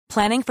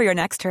Planning for your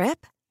next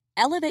trip?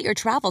 Elevate your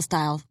travel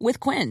style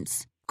with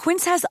Quince.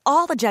 Quince has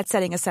all the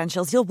jet-setting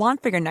essentials you'll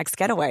want for your next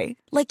getaway,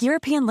 like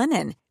European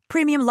linen,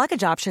 premium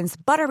luggage options,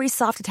 buttery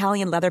soft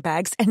Italian leather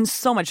bags, and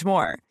so much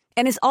more.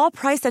 And is all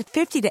priced at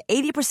 50 to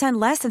 80%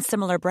 less than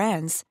similar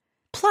brands.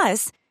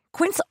 Plus,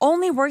 Quince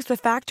only works with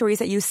factories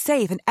that use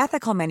safe and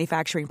ethical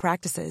manufacturing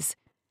practices.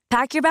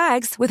 Pack your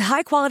bags with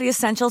high-quality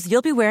essentials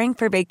you'll be wearing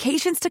for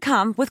vacations to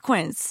come with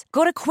Quince.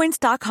 Go to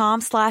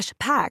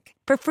quince.com/pack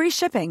for free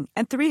shipping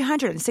and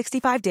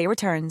 365-day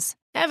returns.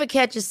 Ever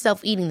catch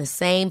yourself eating the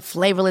same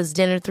flavorless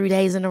dinner 3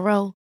 days in a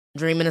row?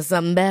 Dreaming of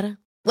something better?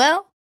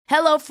 Well,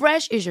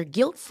 HelloFresh is your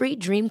guilt-free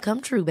dream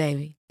come true,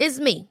 baby. It's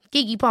me,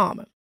 Keke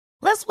Palmer.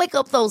 Let's wake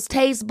up those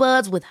taste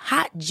buds with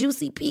hot,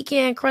 juicy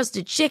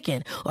pecan-crusted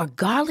chicken or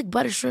garlic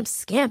butter shrimp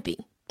scampi.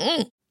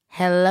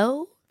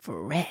 Hello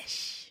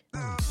Fresh.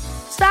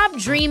 Stop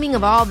dreaming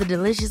of all the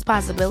delicious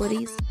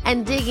possibilities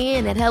and dig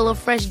in at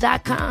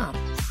HelloFresh.com.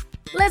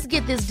 Let's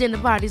get this dinner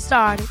party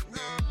started.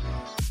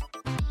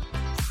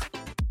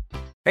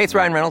 Hey, it's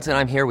Ryan Reynolds, and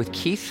I'm here with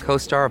Keith,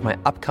 co-star of my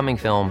upcoming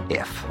film,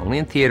 If, only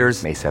in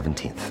theaters May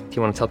 17th. Do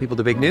you want to tell people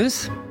the big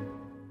news?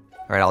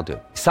 All right, I'll do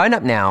it. Sign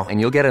up now and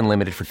you'll get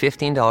unlimited for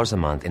 $15 a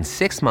month and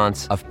 6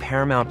 months of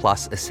Paramount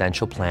Plus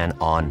Essential Plan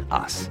on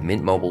us.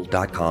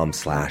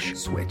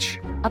 MintMobile.com/switch.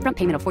 Upfront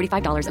payment of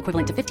 $45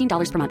 equivalent to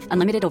 $15 per month.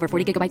 Unlimited over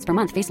 40 gigabytes per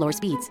month. Face lower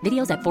speeds.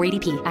 Videos at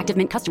 480p. Active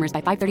Mint customers by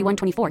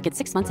 531.24 get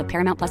 6 months of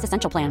Paramount Plus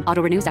Essential Plan.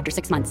 Auto renews after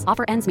 6 months.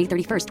 Offer ends May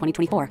 31st,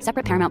 2024.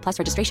 Separate Paramount Plus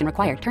registration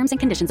required. Terms and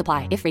conditions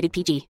apply if rated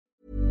PG.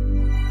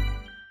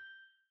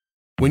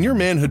 When your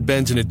manhood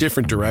bends in a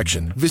different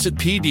direction, visit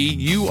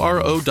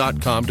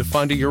PDURO.com to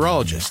find a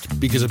urologist,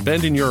 because a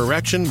bend in your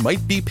erection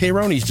might be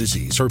Peyronie's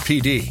disease, or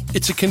PD.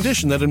 It's a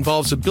condition that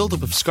involves a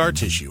buildup of scar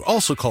tissue,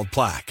 also called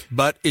plaque,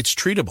 but it's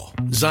treatable.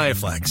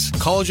 Xiaflex,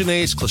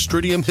 collagenase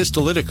Clostridium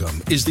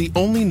histolyticum, is the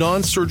only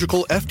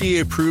non-surgical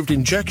FDA-approved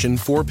injection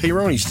for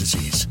Peyronie's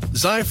disease.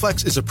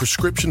 Xiaflex is a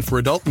prescription for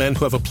adult men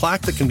who have a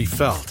plaque that can be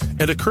felt,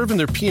 and a curve in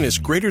their penis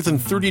greater than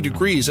 30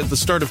 degrees at the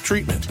start of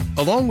treatment.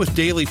 Along with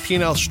daily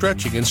penile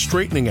stretching and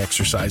straightening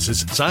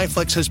exercises,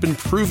 Xiaflex has been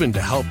proven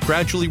to help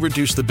gradually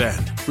reduce the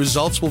bend.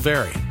 Results will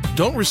vary.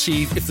 Don't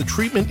receive if the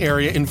treatment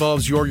area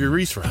involves your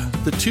urethra,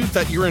 the tube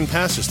that urine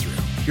passes through,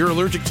 you're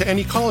allergic to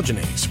any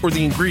collagenase, or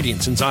the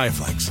ingredients in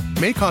Xiaflex.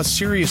 May cause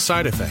serious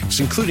side effects,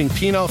 including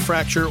penile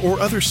fracture or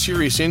other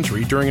serious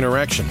injury during an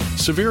erection,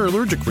 severe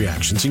allergic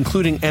reactions,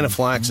 including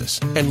anaphylaxis,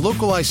 and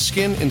localized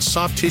skin and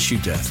soft tissue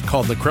death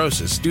called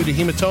necrosis due to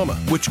hematoma,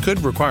 which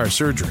could require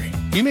surgery.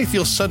 You may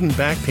feel sudden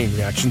back pain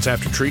reactions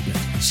after treatment.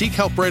 Seek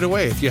help right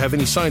away if you have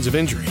any signs of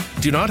injury.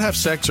 Do not have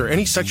sex or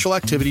any sexual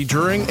activity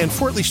during and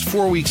for at least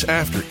 4 weeks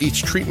after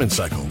each treatment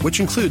cycle,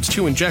 which includes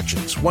 2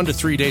 injections, 1 to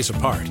 3 days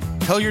apart.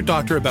 Tell your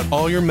doctor about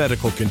all your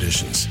medical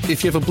conditions.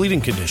 If you have a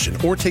bleeding condition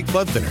or take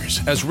blood thinners,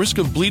 as risk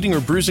of bleeding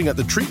or bruising at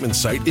the treatment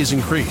site is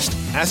increased.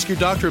 Ask your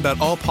doctor about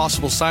all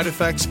possible side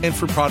effects and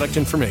for product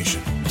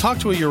information. Talk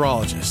to a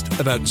urologist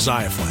about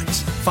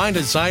Xiaflex. Find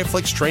a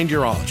Xiaflex-trained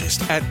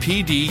urologist at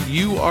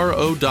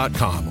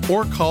PDURO.com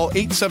or call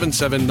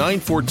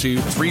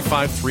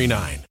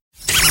 877-942-3539.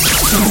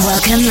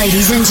 Welcome,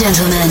 ladies and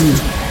gentlemen.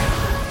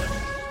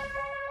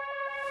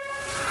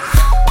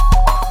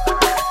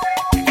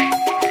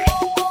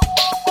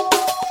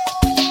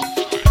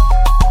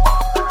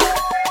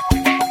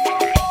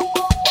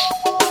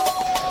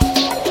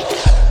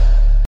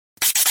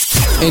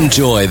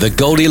 Enjoy the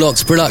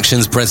Goldilocks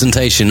Productions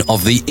presentation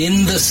of the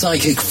In the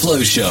Psychic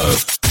Flow Show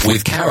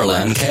with Carol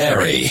Ann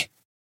Carey.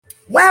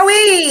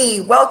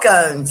 Wowee!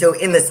 Welcome to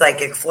In the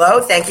Psychic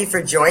Flow. Thank you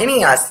for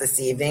joining us this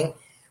evening.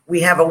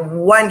 We have a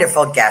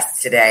wonderful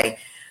guest today.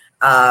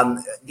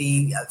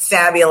 The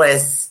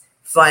fabulous,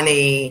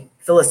 funny,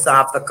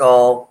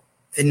 philosophical,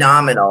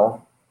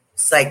 phenomenal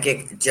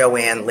psychic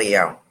Joanne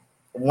Leo.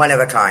 One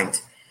of a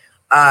kind.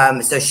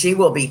 So she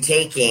will be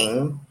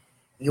taking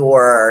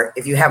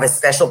if you have a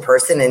special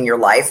person in your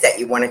life that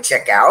you want to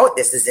check out,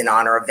 this is in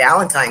honor of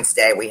Valentine's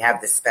Day. We have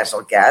this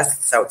special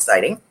guest. So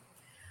exciting.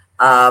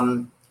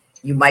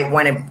 You might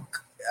want to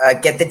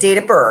get the date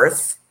of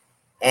birth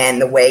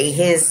and the way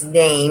his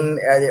name,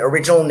 the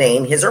original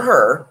name, his or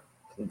her,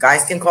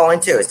 guys can call in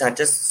too. It's not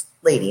just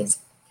ladies.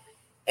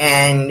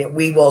 And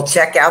we will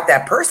check out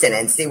that person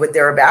and see what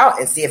they're about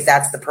and see if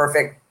that's the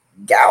perfect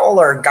gal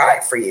or guy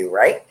for you,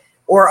 right?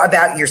 Or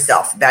about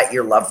yourself, about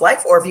your love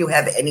life, or if you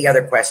have any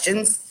other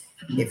questions,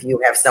 if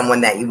you have someone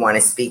that you want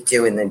to speak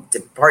to in the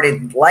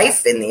departed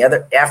life, in the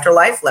other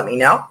afterlife, let me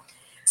know.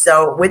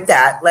 So with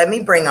that, let me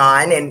bring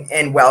on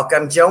and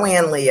welcome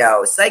Joanne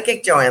Leo,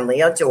 Psychic Joanne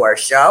Leo, to our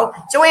show.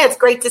 Joanne, it's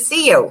great to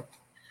see you.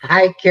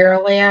 Hi,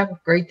 Carol Ann.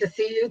 Great to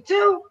see you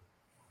too.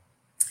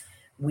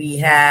 We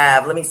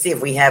have, let me see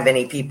if we have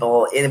any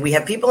people. We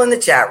have people in the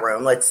chat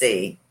room. Let's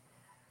see.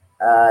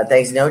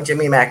 Thanks. No,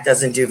 Jimmy Mac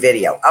doesn't do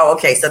video. Oh,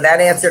 okay. So that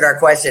answered our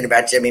question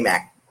about Jimmy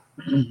Mac.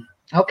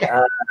 Okay.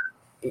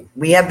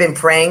 We have been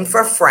praying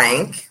for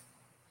Frank,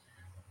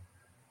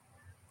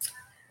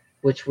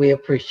 which we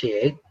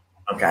appreciate.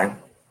 Okay.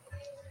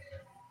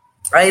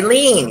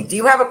 Eileen, do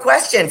you have a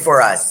question for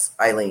us,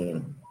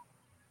 Eileen?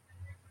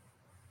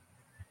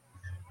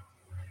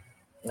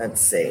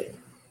 Let's see.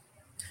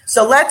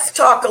 So let's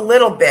talk a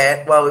little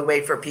bit while we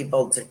wait for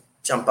people to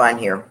jump on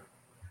here.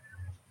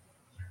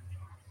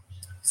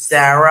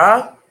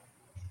 Sarah?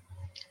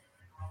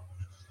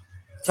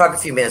 Talk a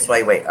few minutes while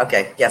you wait.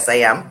 Okay. Yes, I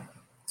am.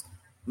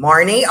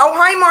 Marnie. Oh,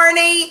 hi,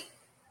 Marnie.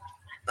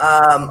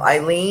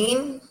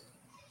 Eileen.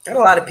 Got a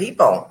lot of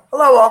people.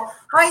 Hello, all.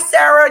 Hi,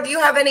 Sarah. Do you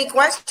have any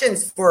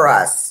questions for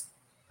us?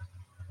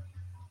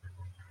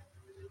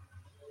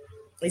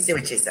 Let me see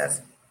what she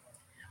says.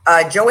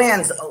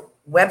 Joanne's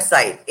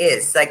website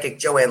is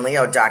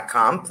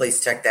psychicjoanneleo.com.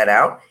 Please check that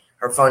out.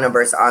 Her phone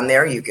number is on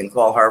there. You can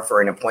call her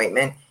for an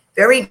appointment.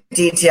 Very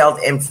detailed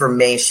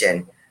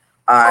information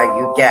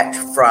you get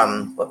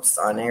from, whoops,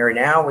 on air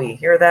now. We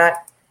hear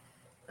that.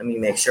 Let me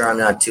make sure I'm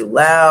not too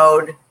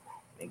loud.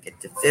 Let me get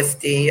to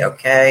 50.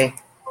 Okay.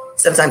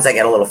 Sometimes I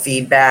get a little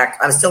feedback.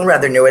 I'm still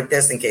rather new at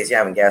this, in case you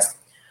haven't guessed.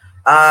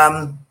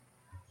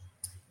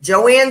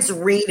 Joanne's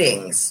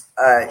readings,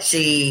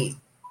 she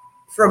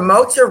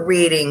promotes her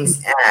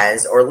readings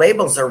as, or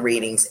labels her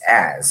readings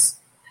as,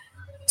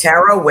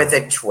 tarot with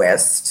a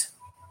twist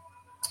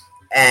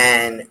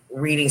and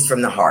readings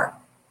from the heart.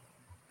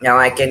 Now,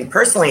 I can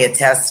personally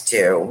attest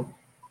to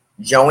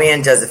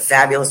Joanne does a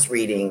fabulous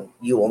reading.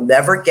 You will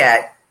never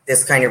get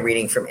this kind of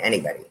reading from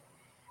anybody.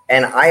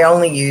 And I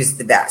only use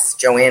the best.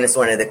 Joanne is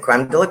one of the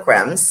creme de la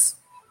cremes,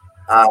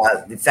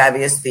 the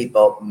fabulous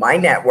people, my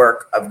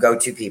network of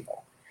go-to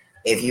people.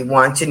 If you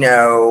want to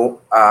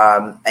know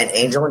an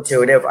angel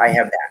intuitive, I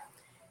have that.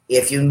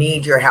 If you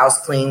need your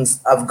house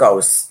cleans of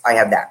ghosts, I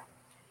have that.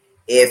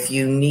 If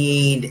you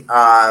need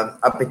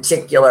a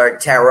particular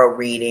tarot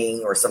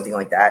reading or something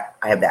like that,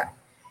 I have that.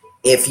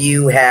 If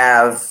you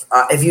have,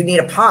 if you need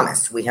a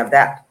palmist, we have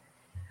that.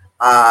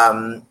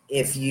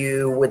 If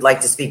you would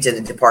like to speak to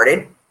the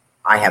departed,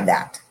 I have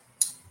that.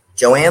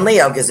 Joanne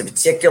Leo gives a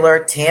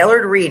particular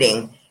tailored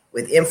reading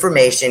with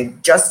information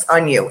just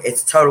on you.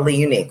 It's totally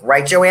unique.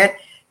 Right, Joanne?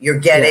 You're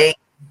getting,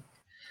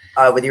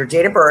 with your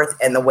date of birth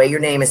and the way your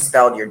name is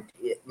spelled, your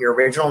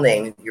original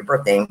name, your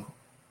birth name,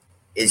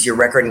 is your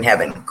record in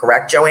heaven.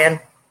 Correct, Joanne?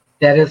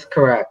 That is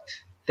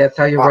correct. That's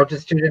how you're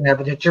registered in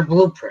heaven. It's your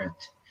blueprint.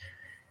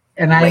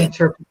 And I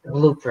interpret the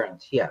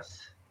blueprint, yes.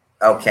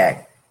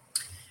 Okay.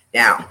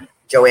 Now,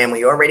 Joanne,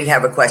 we already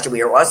have a question.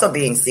 We are also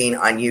being seen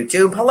on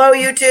YouTube. Hello,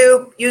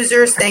 YouTube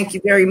users. Thank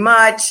you very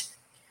much.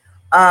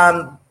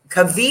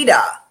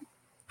 Kavita.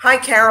 Hi,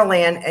 Carol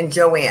Ann and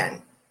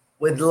Joanne.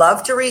 Would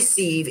love to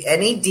receive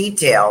any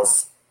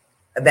details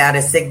about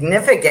a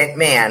significant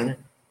man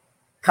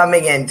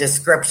coming in.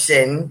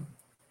 Description.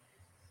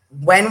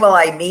 When will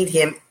I meet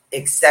him,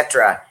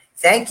 etc.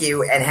 Thank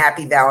you, and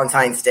happy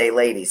Valentine's Day,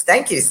 ladies.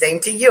 Thank you. Same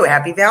to you.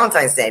 Happy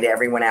Valentine's Day to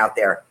everyone out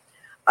there.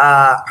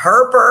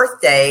 Her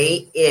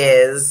birthday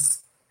is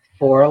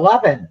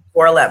 4/11.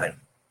 4/11.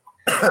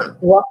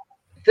 Well,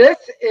 this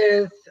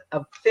is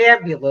a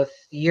fabulous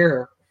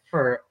year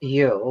for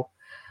you,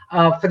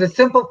 for the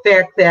simple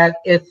fact that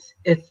it's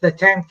the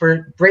time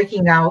for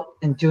breaking out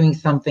and doing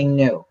something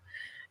new.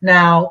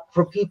 Now,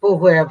 for people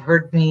who have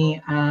heard me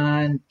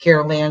on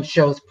Carol Ann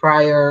shows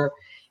prior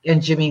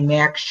and Jimmy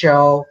Mac's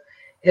show,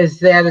 is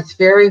that it's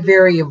very,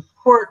 very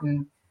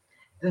important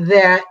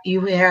that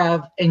you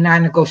have a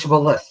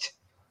non-negotiable list.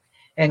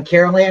 And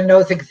Carol Ann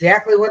knows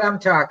exactly what I'm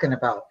talking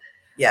about.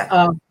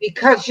 Yeah.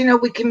 Because,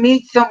 we can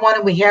meet someone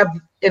and we have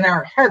in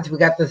our heads, we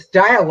got this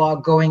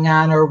dialogue going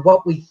on or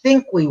what we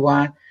think we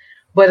want.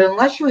 But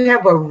unless you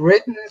have a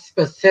written,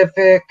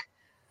 specific,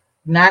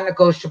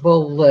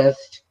 non-negotiable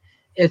list,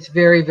 it's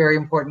very, very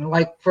important.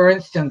 Like, for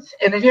instance,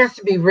 and it has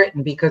to be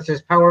written because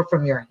there's power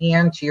from your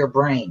hand to your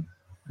brain,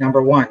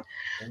 number one.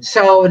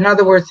 So, in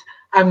other words,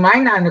 on my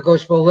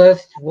non-negotiable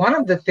list, one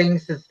of the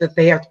things is that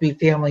they have to be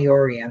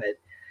family-oriented,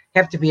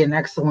 have to be an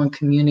excellent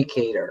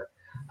communicator.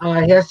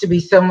 It has to be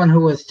someone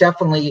who is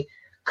definitely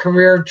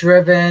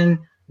career-driven,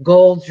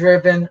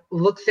 goal-driven,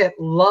 looks at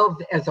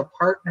love as a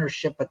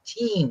partnership, a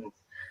team,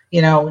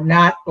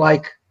 not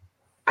like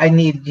I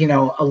need,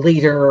 a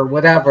leader or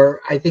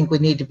whatever. I think we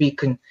need to be,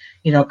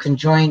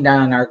 conjoined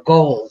on our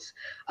goals.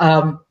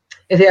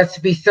 It has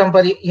to be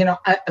somebody,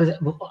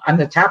 on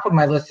the top of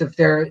my list. If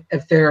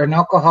they're an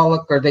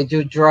alcoholic or they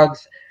do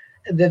drugs,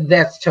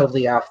 that's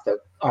totally off the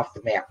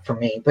map for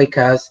me,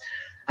 because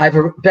I've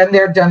been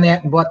there, done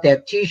that, and bought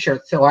that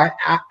T-shirt. So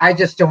I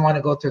just don't want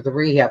to go through the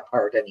rehab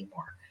part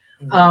anymore.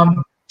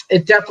 Mm-hmm.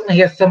 It definitely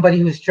has somebody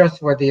who's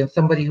trustworthy and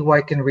somebody who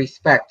I can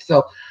respect.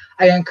 So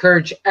I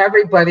encourage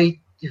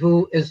everybody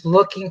who is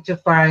looking to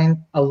find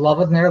a love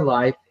in their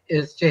life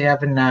is to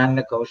have a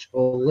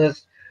non-negotiable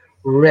list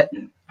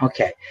written.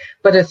 Okay.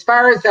 But as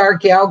far as our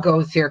gal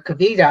goes here,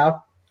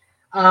 Kavita,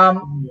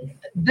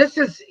 this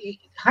is,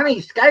 honey,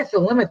 sky's the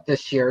limit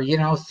this year,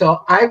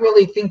 so I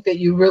really think that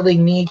you really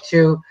need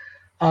to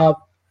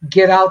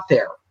get out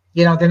there.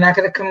 They're not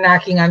going to come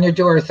knocking on your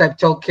door, as I've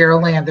told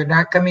Carol Ann. They're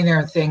not coming there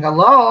and saying,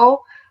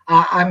 hello,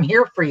 I'm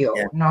here for you.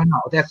 Yeah. No,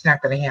 that's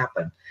not going to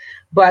happen.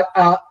 But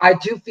I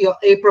do feel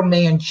April,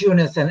 May, and June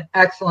is an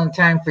excellent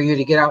time for you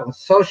to get out and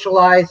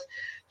socialize,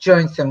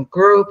 join some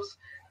groups,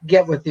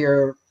 get with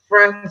your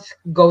friends,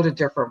 go to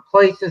different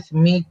places,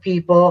 meet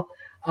people.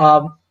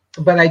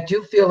 But I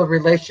do feel a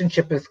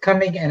relationship is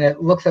coming, and it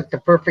looks like the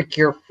perfect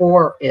year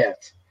for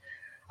it.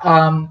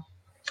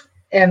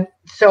 And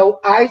so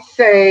I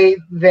say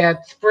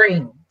that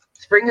spring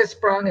is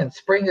sprung, and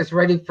spring is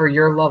ready for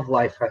your love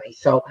life, honey.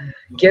 So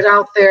get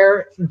out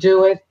there,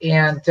 do it,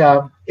 and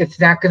it's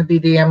not going to be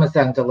the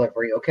Amazon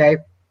delivery, okay?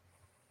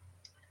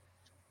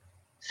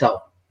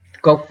 So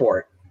go for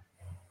it.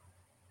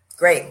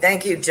 Great.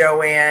 Thank you,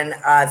 Joanne.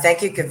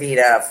 Thank you,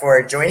 Kavita,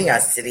 for joining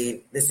us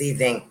this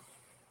evening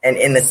and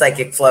in the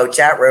Psychic Flow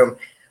chat room.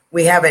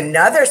 We have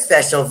another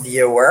special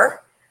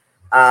viewer,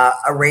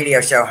 a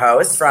radio show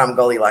host from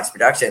Goldilocks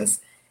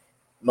Productions,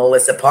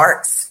 Melissa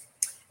Parks.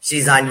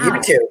 She's on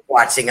YouTube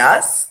watching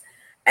us,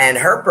 and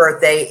her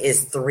birthday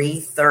is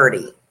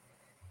 3/30.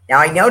 Now,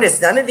 I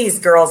noticed none of these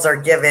girls are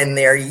given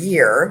their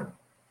year.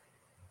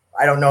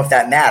 I don't know if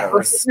that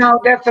matters. No,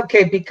 that's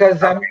okay,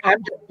 because I'm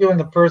just doing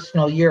the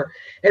personal year.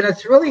 And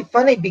it's really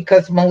funny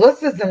because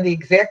Melissa's in the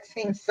exact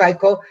same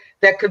cycle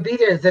that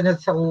Kavita is, and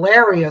it's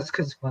hilarious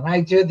because when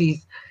I do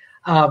these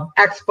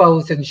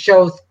expos and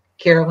shows,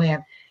 Carol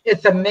Ann,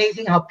 it's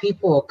amazing how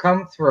people will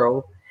come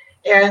through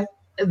and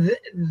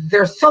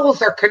their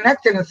souls are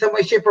connected in some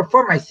way, shape, or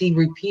form. I see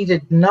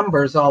repeated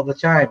numbers all the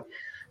time.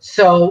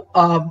 So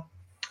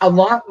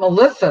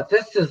Melissa,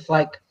 this is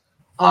like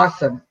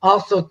awesome.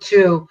 Also,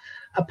 too,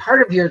 a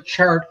part of your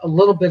chart, a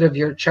little bit of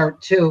your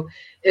chart too,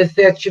 is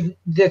that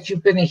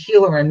you've been a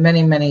healer in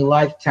many, many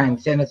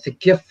lifetimes, and it's a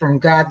gift from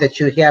God that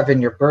you have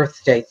in your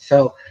birth date.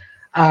 So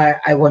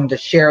I wanted to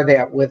share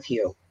that with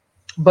you.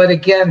 But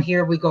again,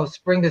 here we go.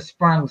 Spring is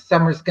sprung.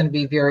 Summer's going to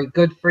be very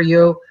good for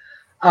you.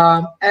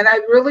 And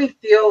I really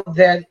feel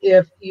that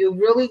if you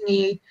really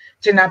need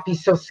to not be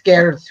so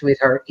scared,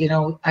 sweetheart,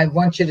 I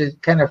want you to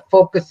kind of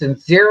focus and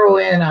zero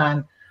in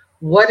on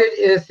what it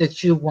is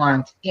that you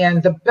want.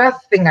 And the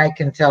best thing I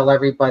can tell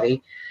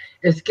everybody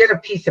is get a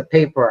piece of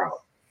paper out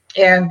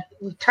and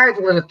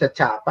title it at the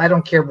top. I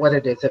don't care what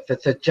it is. If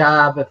it's a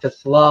job, if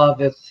it's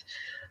love, it's,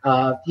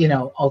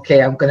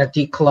 okay, I'm going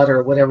to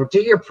declutter, whatever.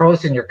 Do your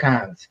pros and your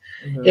cons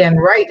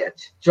and write it.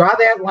 Draw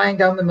that line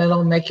down the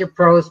middle, make your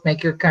pros,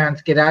 make your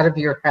cons, get out of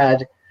your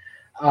head.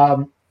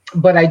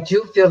 But I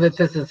do feel that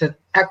this is an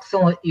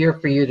excellent year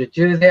for you to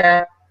do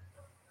that.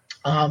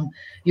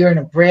 You're in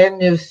a brand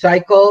new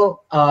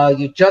cycle.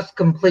 You just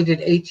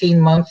completed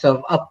 18 months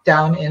of up,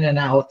 down, in, and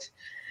out.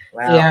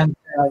 Wow. And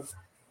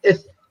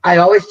I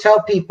always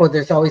tell people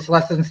there's always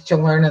lessons to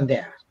learn in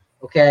that.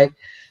 Okay.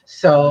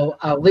 So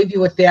I'll leave you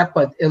with that,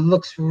 but it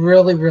looks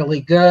really,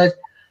 really good.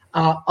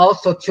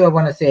 Also, too, I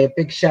want to say a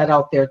big shout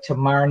out there to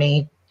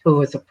Marnie,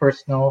 who is a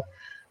personal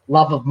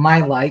love of my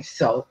life.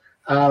 So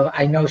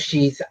I know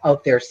she's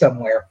out there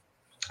somewhere.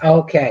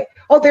 Okay.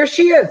 Oh, there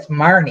she is,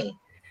 Marnie.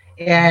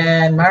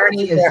 And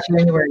Marnie is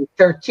January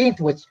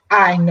 13th, which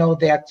I know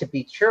that to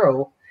be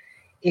true.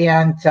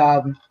 And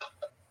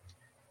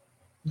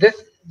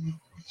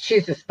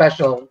she's a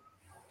special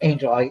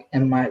angel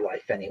in my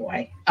life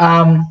anyway.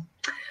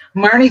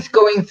 Marnie's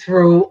going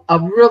through a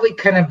really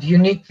kind of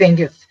unique thing.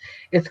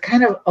 It's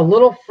kind of a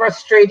little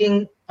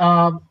frustrating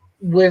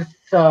with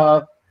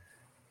the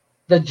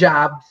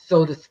job,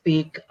 so to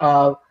speak.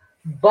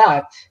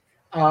 But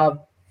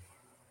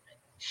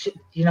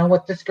you know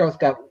what? This girl's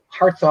got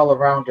hearts all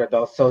around her,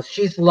 though. So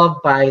she's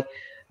loved by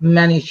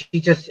many.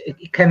 She just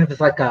kind of is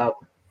like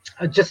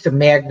just a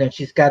magnet.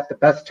 She's got the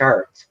best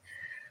hearts.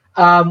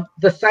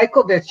 The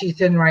cycle that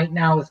she's in right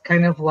now is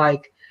kind of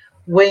like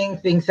weighing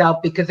things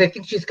out, because I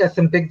think she's got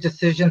some big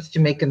decisions to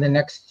make in the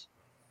next,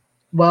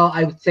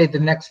 I would say the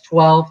next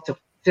 12 to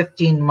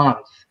 15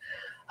 months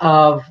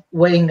of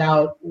weighing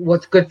out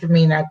what's good for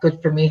me, not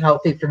good for me,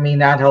 healthy for me,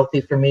 not healthy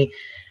for me,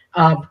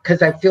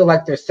 because I feel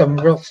like there's some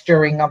real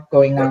stirring up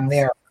going on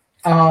there.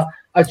 A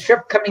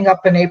trip coming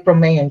up in April,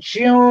 May, and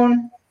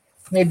June,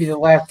 maybe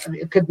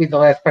it could be the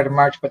last part of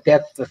March, but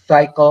that's the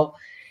cycle.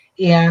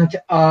 And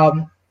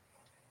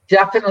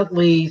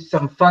definitely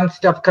some fun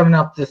stuff coming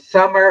up this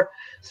summer.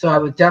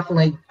 So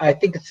I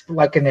think it's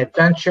like an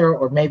adventure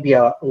or maybe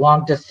a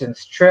long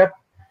distance trip.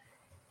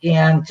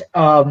 And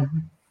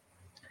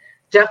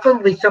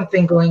definitely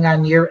something going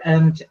on year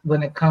end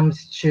when it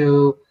comes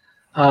to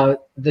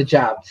the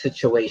job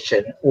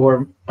situation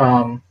or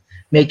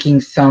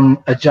making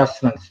some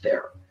adjustments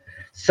there.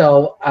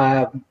 So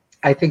I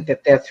think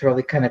that's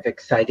really kind of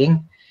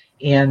exciting.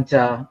 And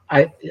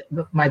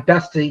my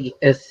bestie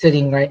is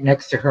sitting right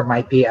next to her,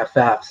 my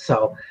BFF.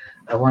 So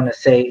I want to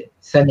say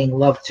sending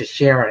love to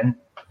Sharon,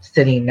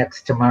 sitting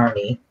next to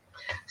Marnie.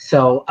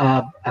 So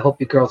I hope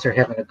you girls are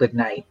having a good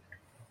night.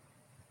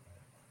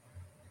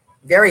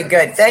 Very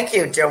good. Thank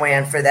you,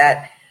 Joanne, for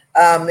that.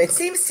 It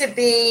seems to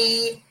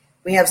be,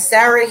 we have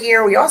Sarah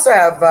here. We also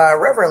have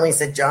Reverend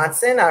Lisa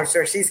Johnson. I'm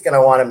sure she's going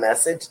to want a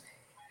message.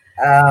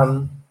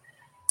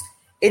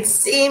 It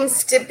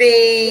seems to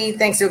be,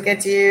 thanks, we'll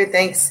get to you.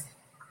 Thanks.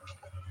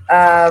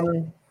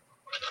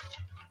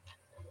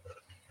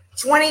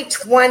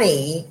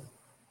 2020,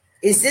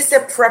 is this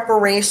a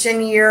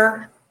preparation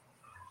year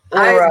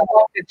I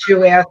love that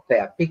you asked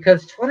that,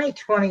 because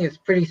 2020 is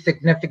pretty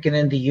significant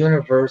in the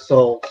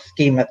universal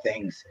scheme of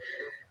things,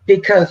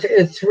 because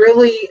it's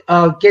really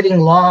getting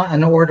law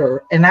and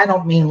order. And I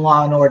don't mean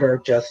law and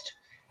order just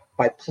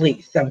by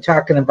police. I'm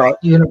talking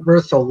about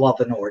universal love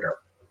and order.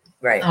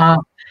 Right.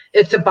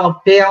 It's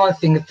about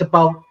balancing. It's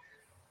about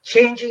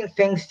changing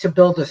things to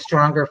build a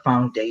stronger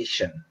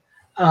foundation.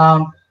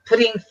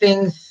 Putting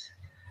things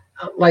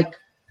like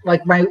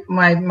my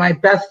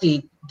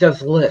bestie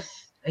does lists.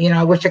 You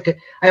know, I wish I could.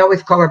 I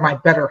always call her my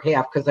better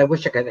half, because I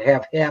wish I could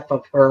have half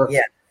of her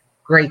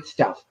great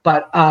stuff.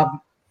 But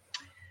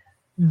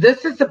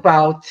this is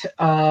about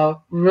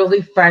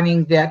really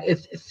finding that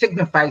it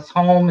signifies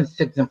home, it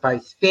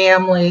signifies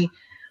family,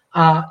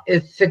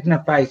 it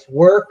signifies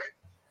work,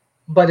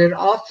 but it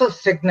also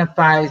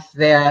signifies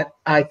that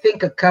I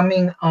think a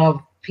coming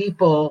of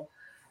people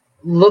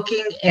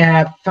looking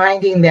at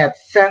finding that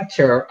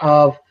center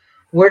of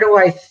where do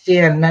I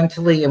stand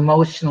mentally,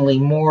 emotionally,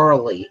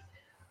 morally,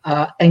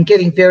 and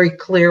getting very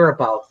clear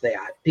about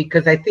that.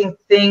 Because I think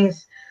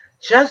things,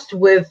 just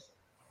with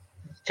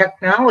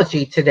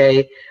technology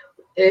today,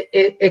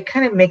 it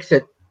kind of makes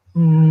it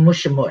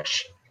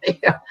mush.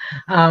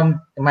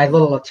 My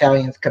little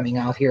Italian's coming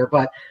out here,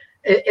 but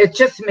it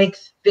just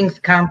makes things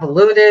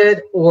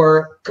convoluted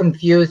or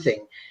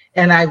confusing.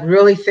 And I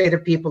really say to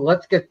people,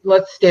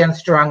 let's stand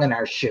strong in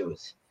our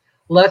shoes.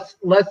 Let's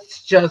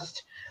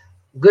just,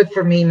 good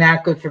for me,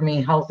 not good for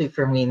me, healthy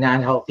for me,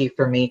 not healthy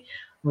for me.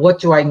 What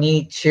do I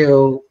need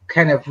to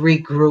kind of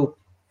regroup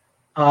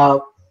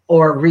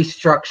or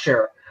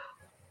restructure?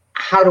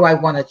 How do I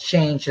want to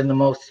change in the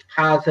most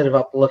positive,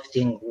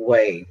 uplifting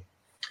way?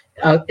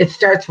 It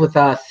starts with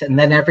us, and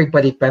then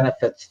everybody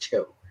benefits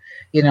too.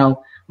 You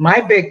know, my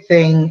big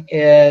thing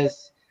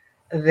is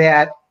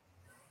that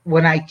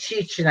when I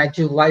teach and I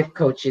do life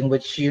coaching,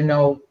 which you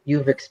know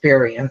you've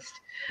experienced,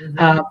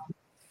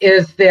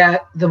 is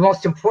that the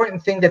most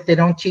important thing that they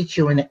don't teach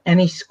you in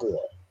any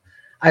school.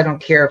 I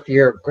don't care if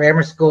you're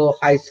grammar school,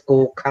 high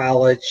school,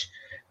 college,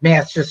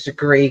 master's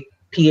degree,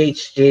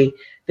 PhD,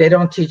 they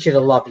don't teach you to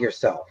love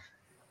yourself.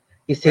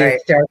 You see,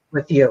 It starts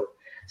with you.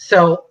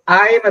 So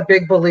I am a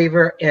big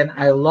believer in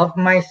I love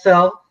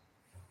myself.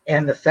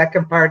 And the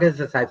second part is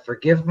I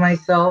forgive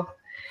myself.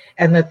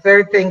 And the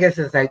third thing is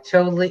I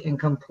totally and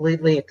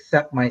completely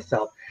accept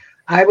myself.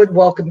 I would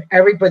welcome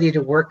everybody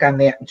to work on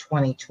that in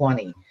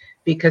 2020.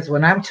 Because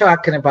when I'm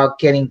talking about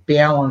getting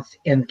balance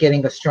and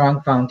getting a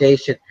strong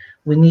foundation,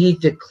 we need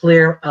to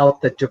clear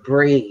out the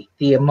debris,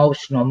 the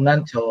emotional,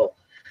 mental,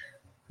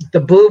 the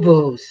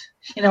boo-boos.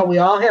 You know, we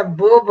all have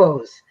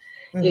boo-boos.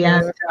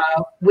 And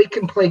we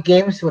can play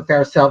games with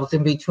ourselves.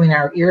 In between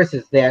our ears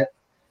is that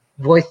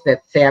voice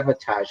that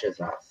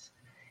sabotages us.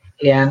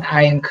 And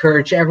I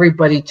encourage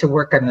everybody to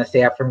work on this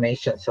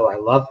affirmation. So I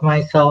love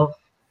myself,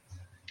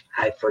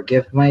 I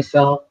forgive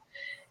myself,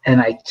 and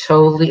I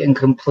totally and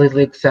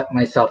completely accept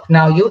myself.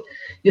 Now, you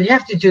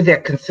have to do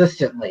that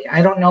consistently.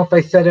 I don't know if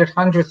I said it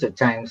hundreds of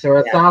times or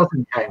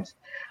 1,000 times,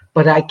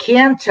 but I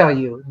can tell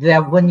you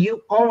that when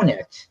you own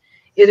it,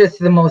 it is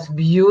the most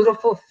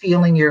beautiful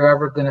feeling you're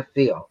ever going to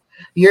feel.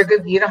 You're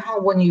good. You know how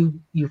when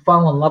you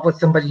fall in love with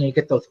somebody and you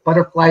get those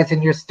butterflies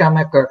in your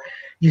stomach, or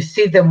you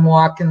see them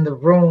walk in the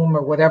room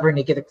or whatever, and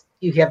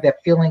you have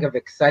that feeling of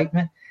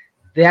excitement?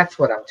 That's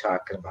what I'm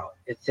talking about.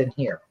 It's in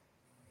here.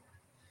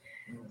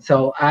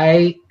 So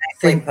I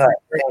think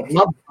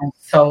love.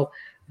 So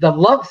the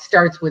love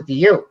starts with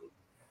you.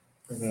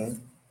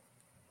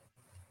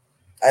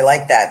 I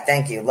like that.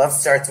 Thank you. Love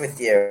starts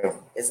with you.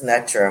 Isn't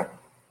that true?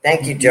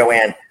 Thank you,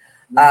 Joanne.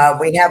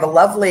 We have a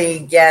lovely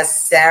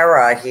guest,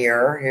 Sarah,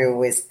 here,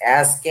 who is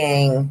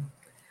asking,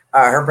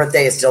 her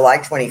birthday is July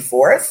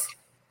 24th.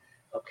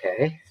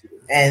 Okay.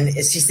 And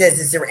she says,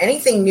 is there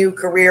anything new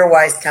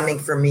career-wise coming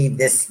for me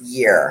this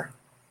year?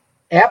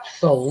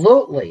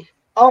 Absolutely.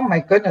 Oh, my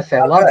goodness.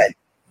 I love it.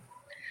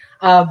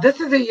 This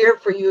is a year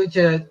for you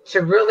to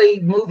really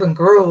move and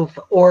groove,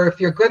 or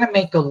if you're going to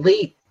make a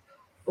leap,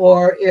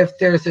 or if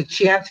there's a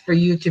chance for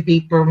you to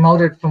be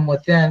promoted from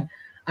within,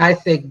 I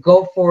say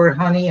go for it,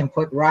 honey, and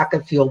put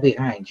rocket fuel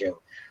behind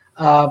you.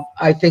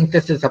 I think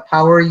this is a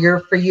power year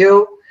for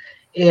you,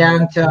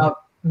 and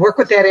work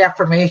with that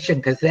affirmation,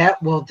 because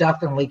that will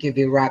definitely give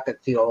you rocket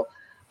fuel.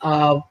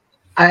 I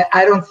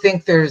don't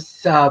think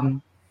there's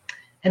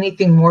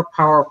anything more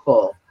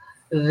powerful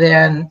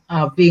than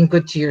being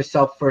good to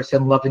yourself first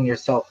and loving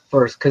yourself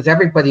first, because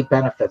everybody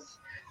benefits.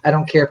 I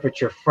don't care if it's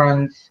your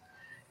friends,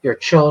 your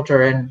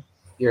children,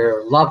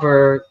 your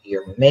lover,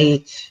 your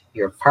mate,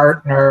 your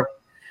partner.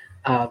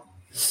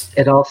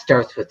 It all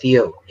starts with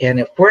you. And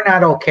if we're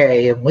not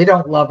okay and we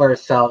don't love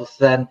ourselves,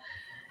 then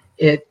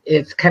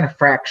it's kind of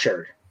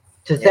fractured.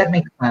 Does that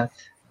make sense?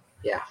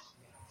 Yeah.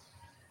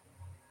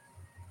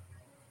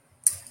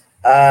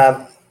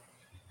 I'm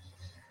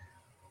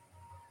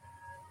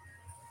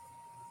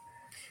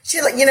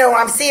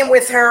seeing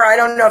with her, I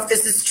don't know if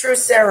this is true,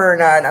 Sarah, or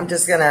not.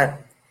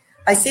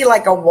 I see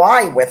like a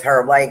Y with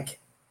her. Like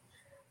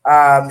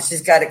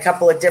she's got a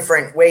couple of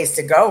different ways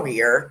to go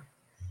here.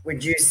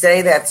 Would you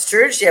say that's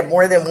true? Does she have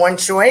more than one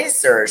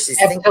choice, or she's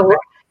thinking?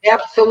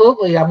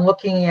 Absolutely. I'm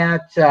looking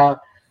at a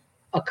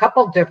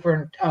couple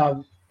different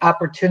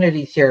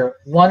opportunities here.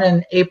 One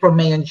in April,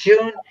 May, and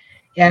June,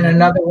 and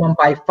another one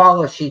by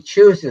fall if she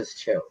chooses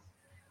to.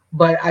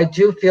 But I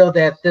do feel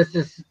that this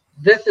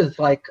is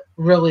like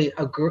really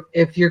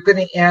if you're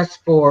going to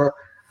ask for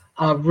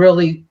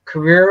really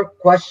career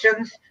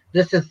questions,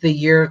 this is the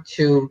year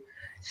to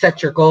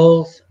set your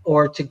goals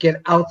or to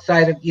get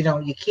outside of,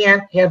 you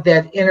can't have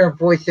that inner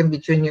voice in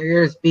between your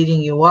ears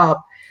beating you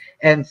up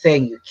and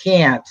saying you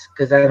can't,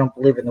 because I don't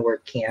believe in the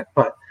word can't,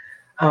 but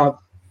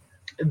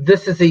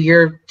this is a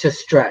year to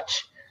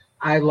stretch.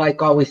 I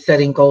like always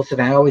setting goals,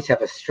 and I always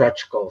have a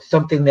stretch goal,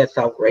 something that's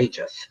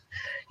outrageous.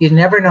 You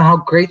never know how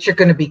great you're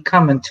going to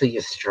become until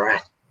you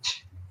stretch.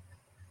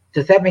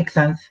 Does that make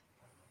sense?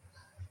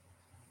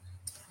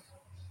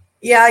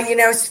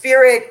 Yeah,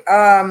 Spirit,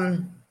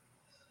 and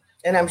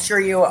I'm sure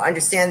you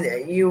understand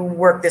that you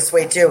work this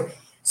way too.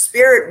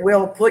 Spirit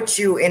will put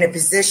you in a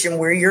position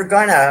where you're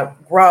going to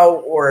grow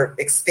or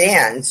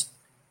expand.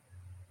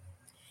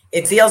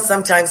 It feels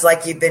sometimes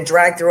like you've been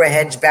dragged through a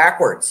hedge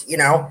backwards,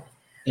 Yeah.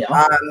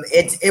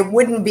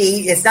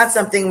 It's not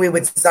something we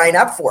would sign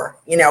up for,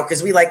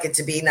 because we like it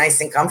to be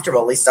nice and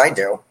comfortable. At least I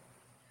do.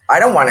 I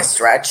don't want to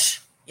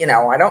stretch,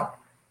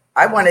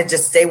 I want to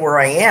just stay where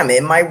I am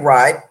in my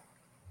rut,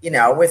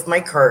 with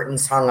my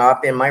curtains hung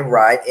up in my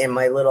rut, in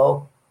my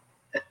little,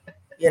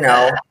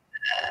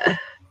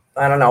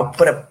 I don't know,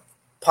 put a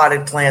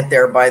potted plant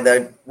there by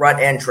the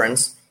rut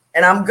entrance,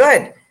 and I'm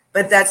good.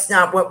 But that's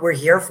not what we're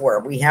here for.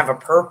 We have a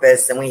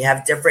purpose, and we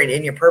have different,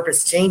 and your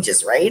purpose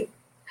changes, right?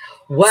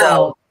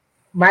 Well,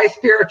 my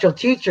spiritual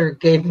teacher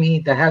gave me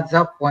the heads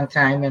up one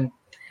time, and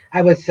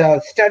I was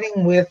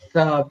studying with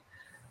Ellen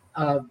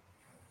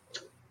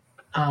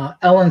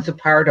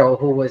Zappardo,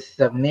 who was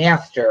the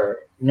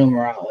master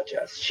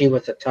numerologist. She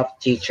was a tough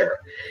teacher.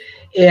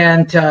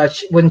 And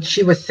when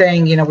she was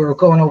saying, we were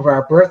going over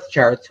our birth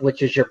charts,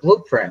 which is your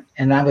blueprint,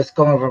 and I was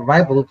going over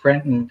my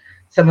blueprint and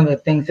some of the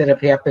things that have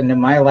happened in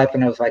my life,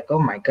 and I was like, oh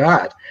my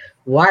God,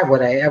 why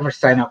would I ever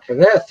sign up for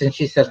this? And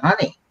she said,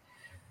 honey,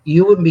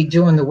 you wouldn't be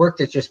doing the work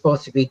that you're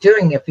supposed to be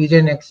doing if you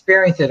didn't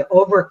experience it,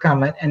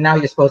 overcome it, and now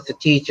you're supposed to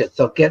teach it,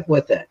 so get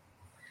with it.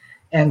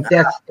 And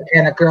that's the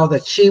kind of girl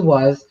that she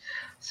was.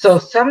 So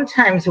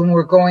sometimes when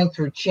we're going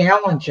through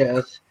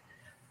challenges,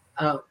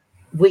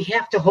 we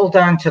have to hold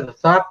on to the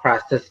thought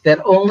process that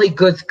only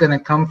good's going to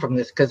come from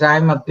this, because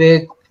I'm a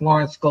big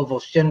Florence Scovel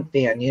Shin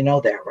fan. You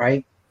know that,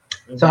 right?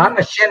 Mm-hmm. So I'm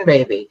a Shin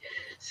baby.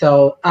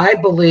 So I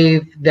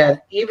believe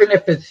that even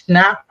if it's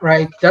not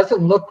right,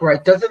 doesn't look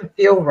right, doesn't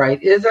feel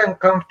right, is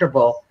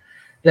uncomfortable,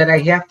 that I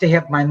have to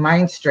have my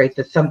mind straight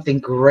that something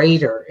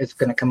greater is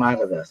going to come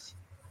out of this.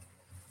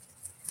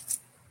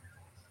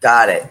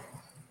 Got it.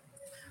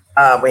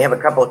 We have a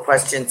couple of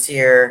questions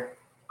here.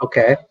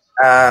 Okay.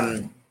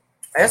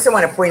 I also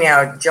want to point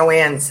out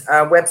Joanne's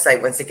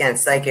website, once again,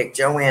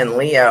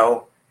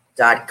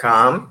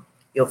 psychicjoanneleo.com.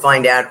 You'll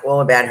find out all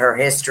about her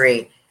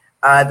history.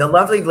 The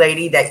lovely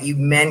lady that you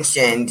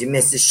mentioned,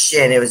 Mrs.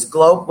 Shin, it was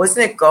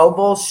wasn't it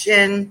Goebel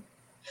Shin?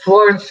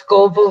 Florence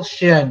Scovel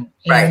Shin.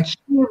 Right. And she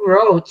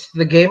wrote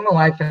The Game of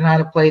Life and How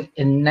to Play It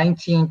in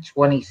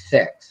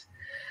 1926.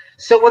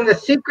 So when The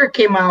Secret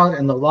came out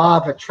and The Law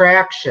of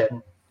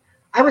Attraction,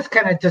 I was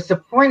kind of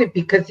disappointed,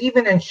 because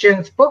even in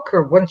Shin's book,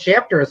 her one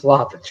chapter is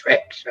Law of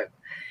Attraction.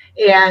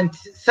 And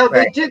so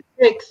They did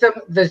take some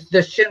of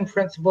the Shin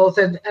principles,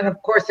 and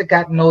of course it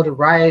got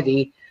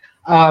notoriety.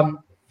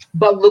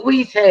 But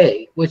Louise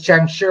Hay, which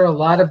I'm sure a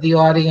lot of the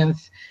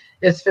audience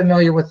is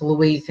familiar with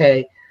Louise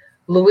Hay.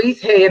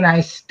 Louise Hay and I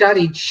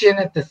studied Shin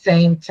at the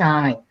same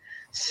time.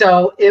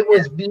 So it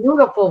was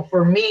beautiful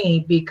for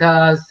me,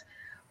 because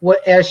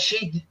as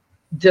she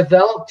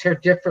developed her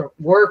different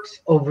works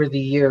over the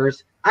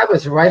years, I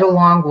was right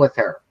along with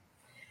her.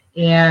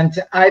 And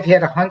I've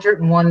had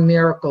 101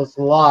 miracles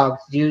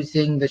logged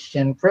using the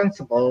Shin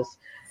principles.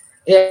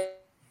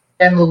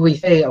 And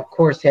Louise Hay, of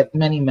course, had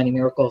many, many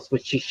miracles,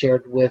 which she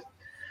shared with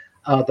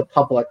the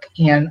public.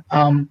 And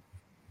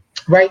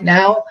right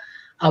now,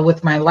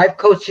 with my life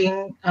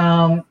coaching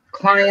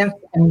clients,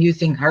 I'm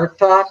using Heart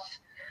Thoughts.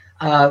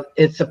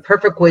 It's a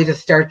perfect way to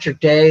start your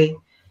day,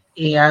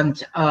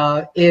 and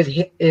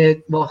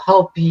it will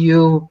help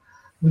you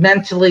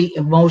mentally,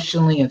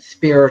 emotionally, and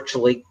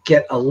spiritually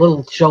get a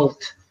little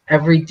jolt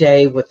every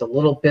day with a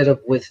little bit of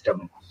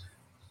wisdom.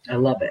 I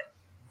love it.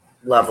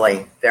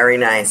 Lovely. Very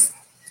nice.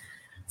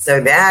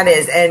 So that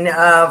is, and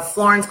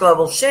Florence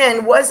Scovel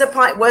Shin was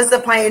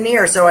the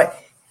pioneer. So,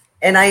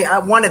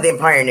 one of the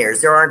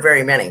pioneers. There aren't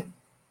very many.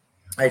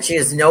 She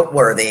is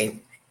noteworthy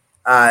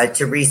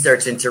to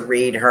research and to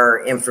read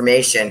her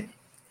information,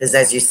 because,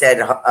 as you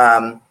said,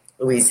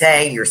 Louise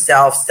Hay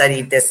yourself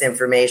studied this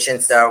information.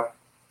 So,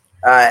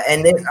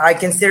 and then I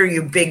consider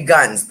you big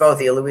guns, both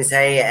of you, Louise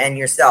Hay and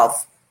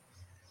yourself.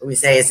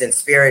 Louise Hay is in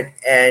spirit,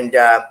 and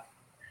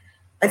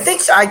I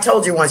think I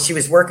told you once she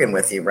was working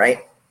with you, right?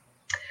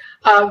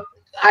 I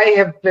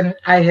have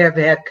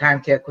had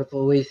contact with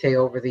Louise Hay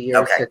over the years.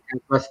 Okay.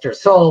 That rest her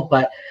soul,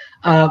 but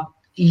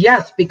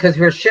yes, because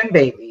we're Shin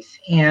babies,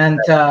 and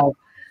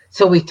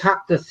So we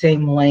talk the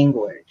same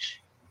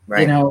language,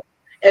 right.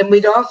 And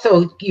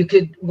you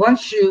could,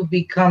 once you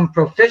become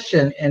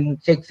proficient and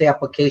it takes the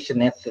application,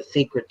 that's the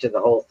secret to the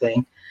whole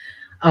thing,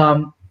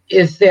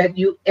 is that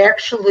you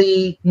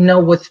actually know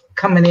what's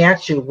coming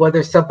at you,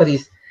 whether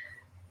somebody's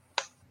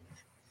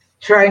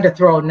trying to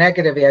throw a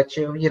negative at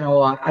you.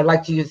 I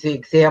like to use the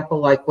example,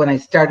 like when I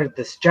started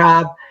this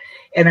job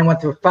and I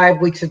went through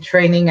 5 weeks of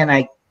training and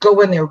I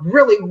go in there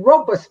really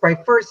robust my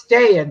first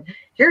day. And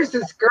here's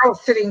this girl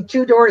sitting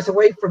 2 doors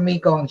away from me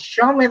going,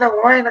 show me the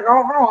way to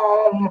go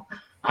home.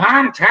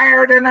 I'm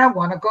tired and I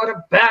want to go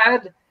to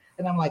bed.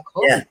 And I'm like,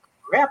 holy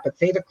crap,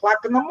 it's 8 o'clock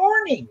in the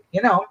morning,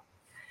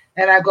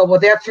 And I go, well,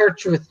 that's her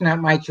truth, not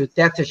my truth.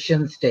 That's a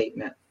Shin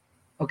statement.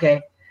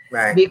 Okay.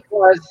 Right.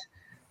 Because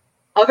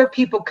other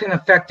people can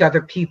affect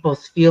other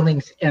people's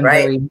feelings and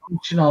their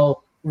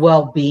emotional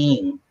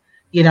well-being.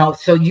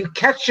 So you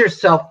catch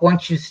yourself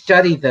once you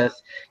study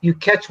this, you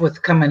catch what's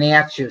coming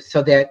at you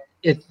so that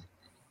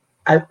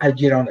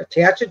you don't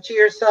attach it to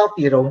yourself.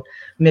 You don't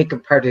make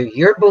it part of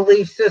your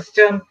belief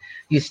system.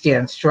 You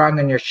stand strong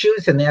in your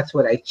shoes. And that's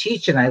what I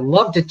teach. And I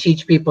love to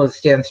teach people to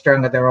stand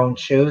strong in their own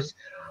shoes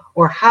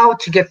or how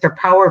to get their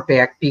power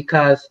back,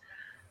 because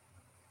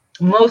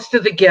most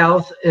of the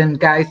gals and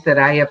guys that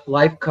I have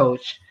life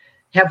coached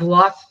have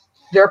lost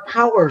their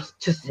powers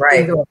to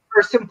either a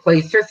person,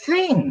 place, or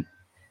thing.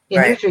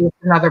 And usually it's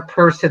another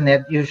person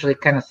that usually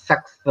kind of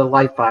sucks the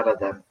life out of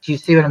them. Do you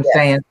see what I'm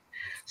saying?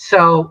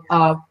 So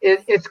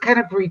it's kind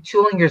of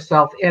retooling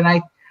yourself. And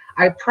I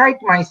pride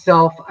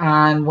myself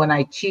on, when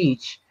I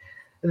teach,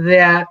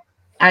 that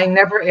I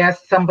never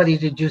ask somebody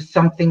to do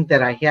something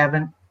that I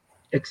haven't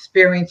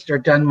experienced or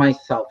done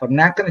myself. I'm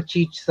not going to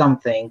teach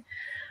something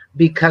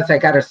because I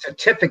got a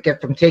certificate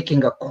from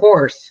taking a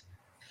course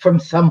from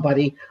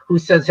somebody who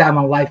says I'm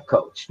a life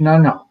coach.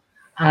 No.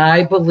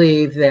 I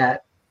believe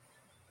that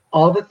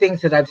all the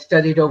things that I've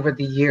studied over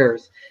the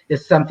years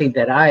is something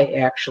that I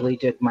actually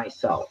did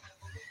myself.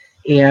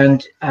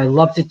 And I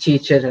love to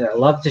teach it, and I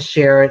love to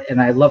share it, and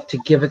I love to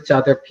give it to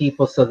other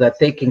people so that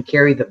they can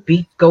carry the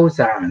beat goes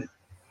on.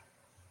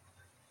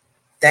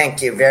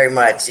 Thank you very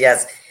much.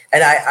 Yes.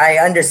 And I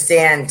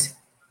understand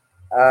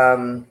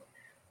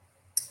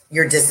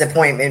your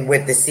disappointment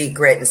with The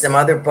Secret and some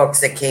other books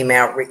that came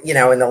out,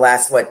 in the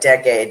last,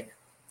 decade,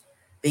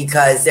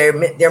 because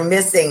they're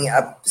missing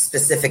a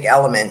specific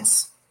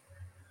element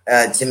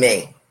to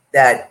me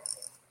that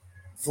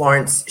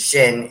Florence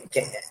Shin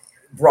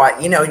brought.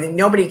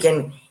 Nobody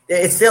can.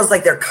 It feels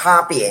like they're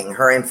copying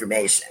her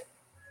information,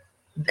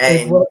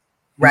 and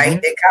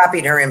they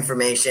copied her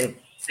information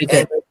and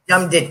they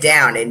dumbed it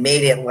down and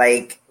made it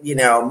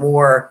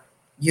more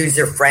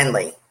user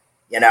friendly.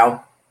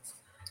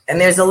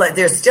 And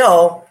there's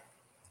still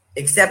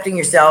accepting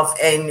yourself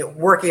and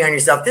working on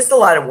yourself. This is a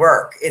lot of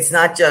work. It's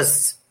not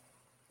just,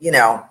 you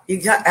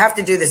have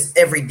to do this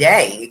every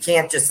day. You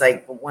can't just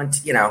I'm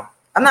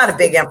not a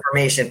big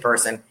information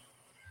person,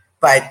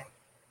 but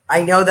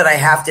I know that I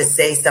have to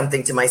say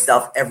something to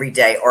myself every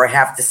day, or I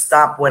have to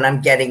stop when I'm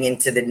getting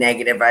into the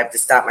negative. I have to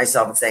stop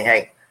myself and say,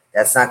 hey,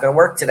 that's not going to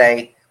work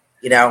today.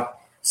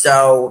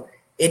 So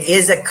it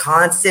is a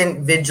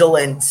constant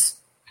vigilant,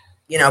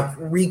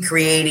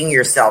 recreating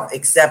yourself,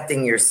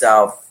 accepting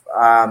yourself,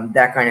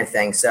 that kind of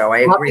thing. So I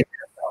agree.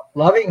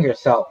 Loving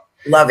yourself.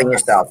 Loving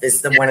yourself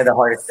is one of the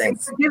hardest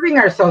things. Forgiving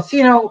ourselves.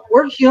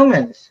 We're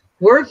humans.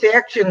 Words,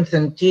 actions,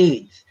 and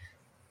deeds.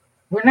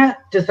 We're not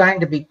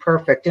designed to be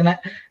perfect. And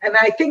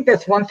I think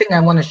that's one thing I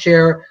want to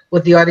share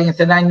with the audience.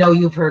 And I know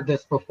you've heard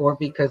this before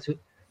because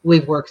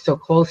we've worked so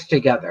close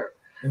together.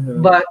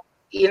 Mm-hmm. But,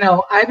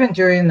 I've been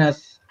doing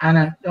this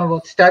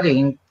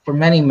studying for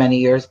many, many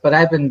years, but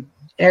I've been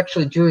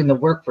actually doing the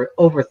work for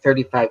over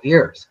 35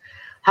 years.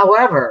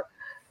 However,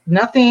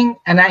 nothing,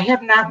 and I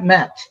have not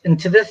met, and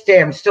to this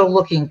day, I'm still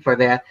looking for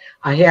that,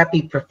 a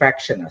happy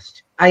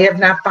perfectionist. I have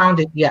not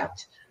found it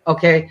yet.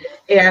 Okay.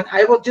 And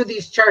I will do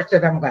these charts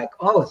that I'm like,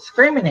 oh, it's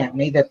screaming at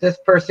me that this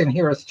person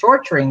here is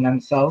torturing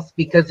themselves,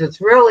 because it's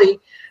really,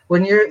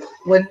 when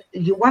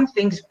you want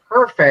things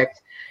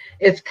perfect,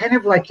 it's kind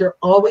of like you're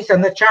always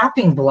on the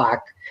chopping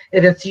block.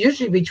 And it's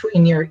usually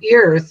between your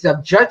ears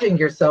of judging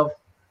yourself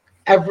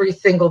every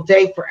single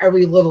day for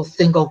every little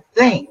single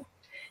thing.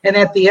 And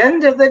at the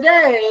end of the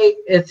day,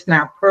 it's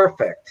not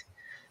perfect.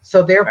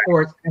 So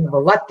therefore, it's kind of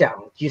a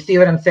letdown. Do you see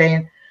what I'm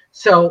saying?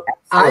 So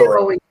Absolutely. I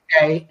always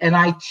say, and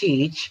I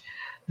teach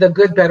the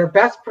good, better,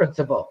 best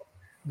principle.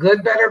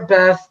 Good, better,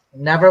 best.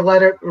 Never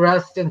let it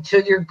rest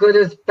until your good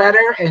is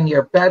better and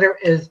your better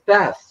is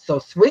best. So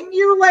swing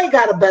your leg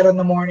out of bed in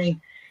the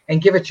morning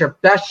and give it your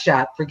best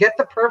shot. Forget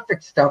the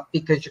perfect stuff,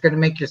 because you're going to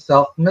make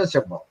yourself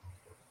miserable.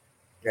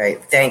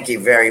 Great. Thank you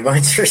very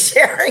much for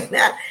sharing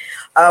that.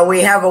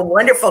 We have a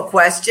wonderful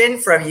question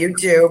from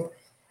YouTube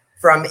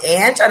from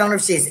Ange. I don't know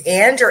if she's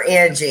Ange or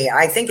Angie.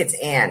 I think it's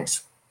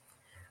Ange.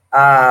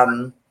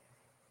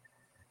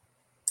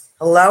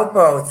 Hello,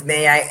 both.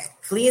 May I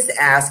please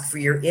ask for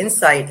your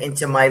insight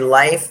into my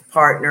life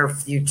partner,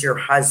 future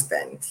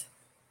husband?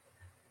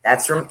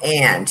 That's from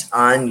Ange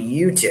on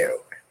YouTube.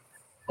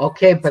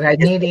 Okay, but I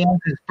need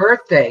Ange's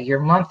birthday, your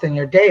month and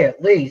your day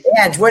at least.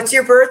 Ange, what's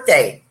your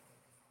birthday?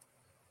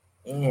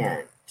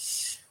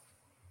 Ange.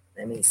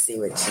 Let me see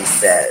what she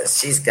says.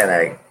 She's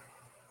going to...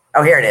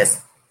 Oh, here it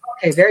is.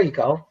 Okay, there you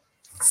go.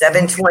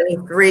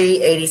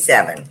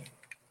 7/23/87. Okay.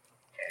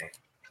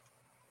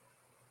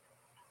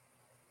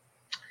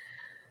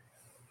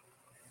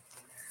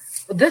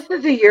 Well, this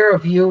is a year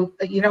of you.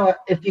 You know,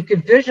 if you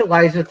could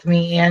visualize with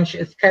me, Ange,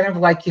 it's kind of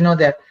like, you know,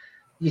 that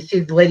you see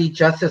the Lady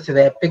Justice or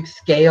that big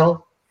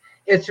scale.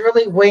 It's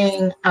really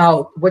weighing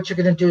out. What you're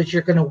going to do is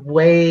you're going to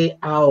weigh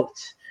out.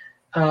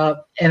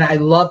 And I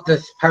love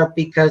this part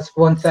because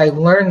once I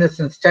learned this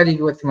and studied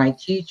with my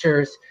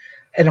teachers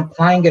and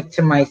applying it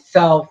to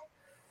myself,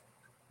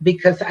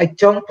 because I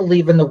don't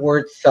believe in the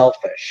word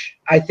selfish.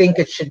 I think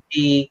it should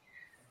be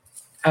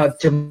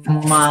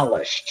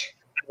demolished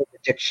out of the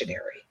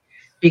dictionary.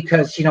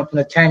 Because, you know, from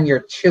the time you're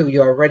 2,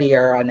 you already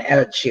are on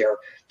edge here.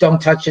 Don't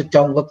touch it.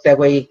 Don't look that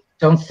way.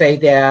 Don't say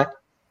that.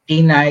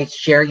 Be nice.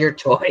 Share your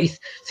toys.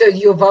 So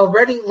you've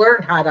already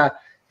learned how to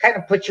kind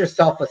of put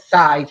yourself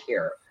aside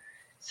here.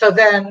 So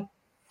then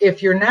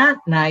if you're not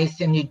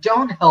nice and you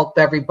don't help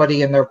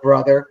everybody and their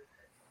brother,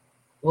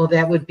 well,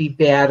 that would be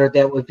bad or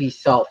that would be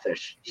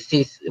selfish. You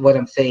see what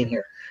I'm saying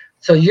here?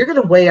 So you're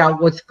going to weigh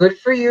out what's good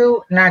for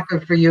you, not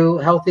good for you,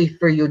 healthy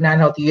for you, not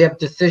healthy. You have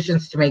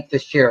decisions to make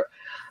this year.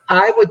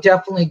 I would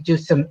definitely do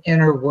some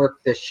inner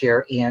work this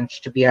year,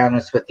 Ange, to be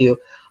honest with you,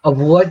 of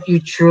what you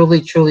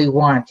truly, truly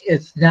want.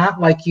 It's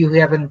not like you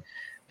haven't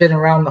been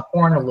around the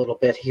horn a little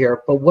bit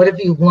here, but what have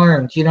you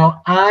learned? You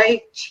know,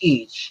 I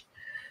teach,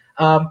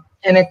 and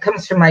it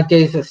comes from my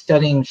days of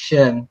studying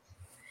Shin,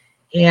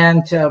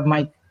 and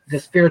the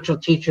spiritual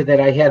teacher that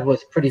I had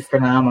was pretty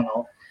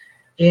phenomenal.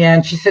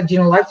 And she said, you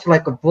know, life's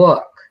like a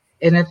book.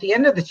 And at the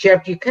end of the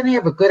chapter, you kind of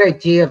have a good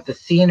idea of the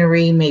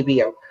scenery,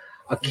 maybe a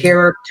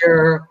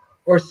character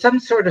or some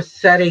sort of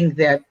setting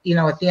that, you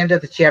know, at the end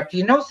of the chapter,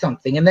 you know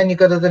something. And then you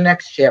go to the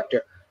next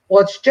chapter.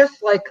 Well, it's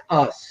just like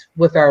us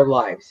with our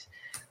lives.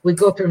 We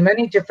go through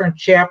many different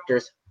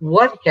chapters.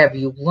 What have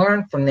you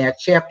learned from that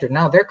chapter?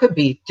 Now, there could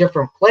be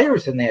different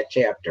players in that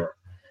chapter.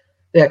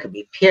 There could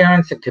be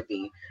parents. It could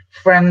be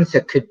friends.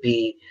 It could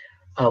be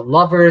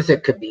lovers.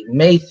 It could be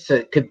mates.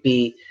 It could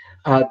be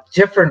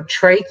different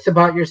traits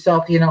about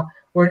yourself. You know,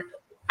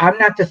 I'm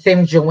not the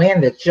same Joanne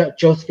that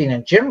Josephine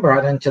and Jim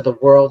brought into the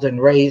world and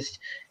raised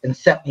and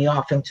set me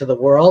off into the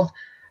world.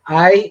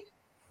 I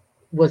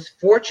was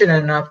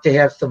fortunate enough to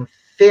have some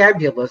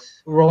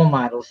fabulous role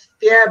models,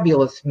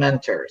 fabulous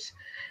mentors.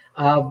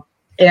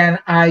 And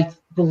I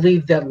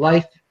believe that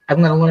life, I'm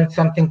going to learn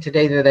something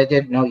today that I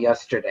didn't know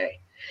yesterday.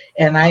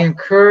 And I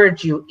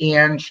encourage you,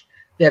 Ange,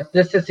 that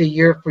this is a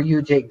year for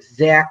you to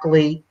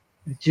exactly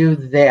do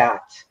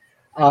that.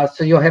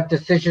 So you'll have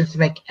decisions to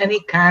make. Any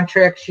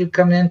contracts you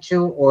come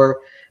into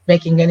or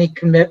making any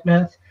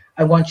commitments,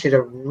 I want you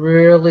to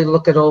really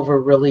look it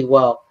over really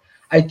well.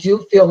 I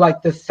do feel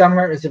like this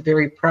summer is a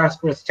very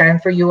prosperous time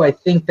for you. I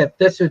think that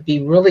this would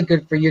be really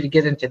good for you to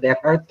get into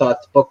that Heart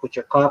Thoughts book with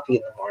your coffee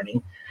in the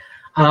morning.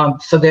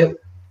 So that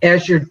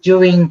as you're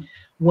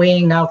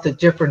weighing out the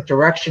different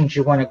directions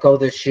you want to go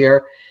this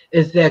year,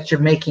 is that you're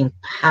making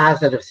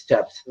positive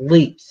steps,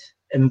 leaps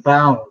and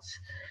bounds,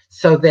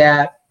 so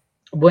that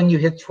when you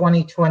hit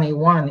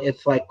 2021,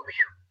 it's like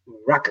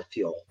rocket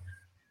fuel.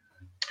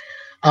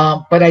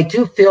 But I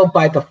do feel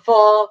by the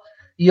fall,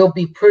 you'll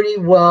be pretty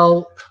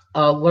well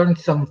learn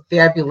some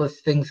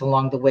fabulous things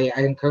along the way.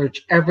 I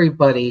encourage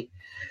everybody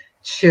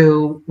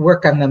to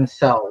work on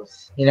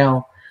themselves. You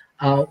know,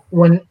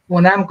 when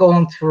I'm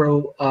going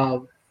through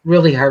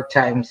really hard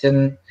times,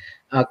 and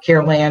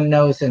Carol Ann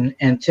knows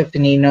and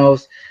Tiffany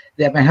knows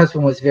that my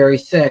husband was very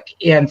sick.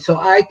 And so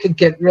I could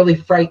get really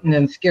frightened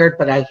and scared,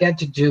 but I had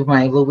to do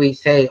my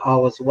Louise Hay,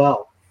 all is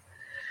well.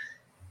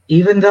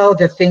 Even though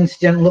that things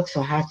didn't look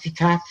so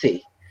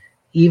hotsy-totsy,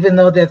 even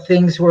though that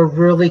things were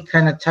really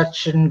kind of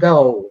touch and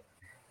go,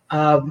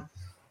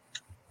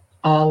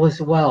 all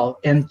is well.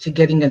 And to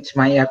getting into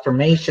my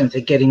affirmations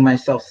and getting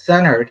myself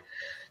centered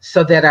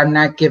so that I'm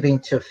not giving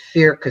to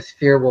fear, because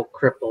fear will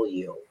cripple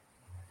you.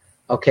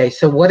 Okay,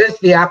 so what is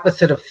the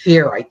opposite of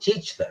fear? I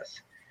teach this.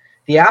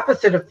 The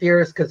opposite of fear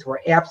is because we're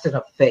absent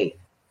of faith.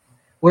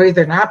 We're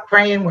either not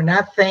praying, we're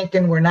not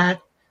thinking, we're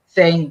not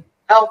saying,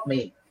 help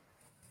me,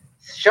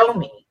 show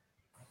me,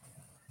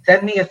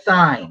 send me a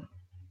sign.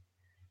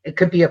 It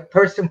could be a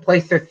person,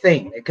 place, or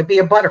thing. It could be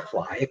a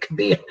butterfly. It could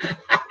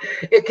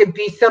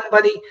be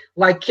somebody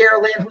like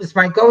Carol Ann, who's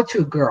my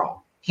go-to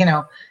girl. You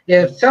know,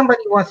 if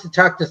somebody wants to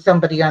talk to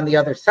somebody on the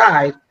other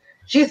side,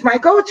 she's my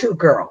go-to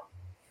girl.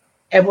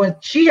 And when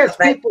she has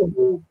people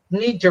who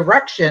need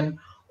direction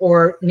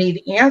or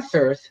need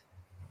answers,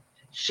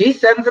 she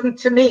sends them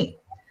to me.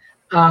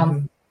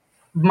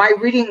 My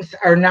readings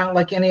are not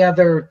like any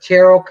other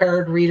tarot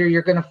card reader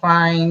you're going to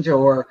find,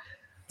 or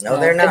no,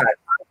 they're not.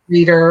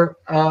 Reader.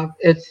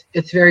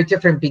 It's very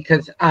different,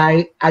 because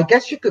I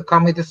guess you could call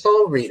me the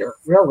soul reader,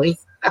 really,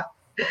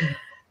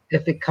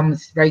 if it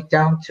comes right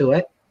down to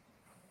it.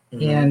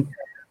 And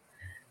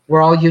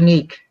we're all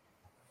unique.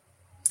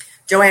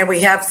 Joanne,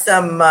 we have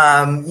some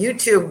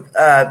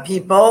YouTube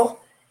people,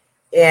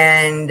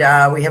 and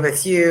we have a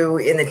few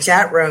in the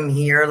chat room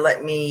here.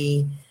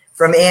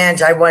 From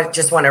Ange, I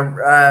just want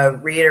to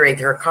reiterate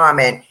her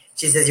comment.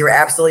 She says, you're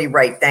absolutely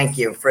right. Thank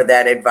you for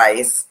that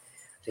advice.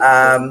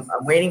 I'm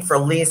waiting for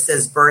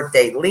Lisa's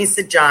birthday.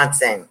 Lisa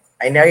Johnson,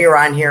 I know you're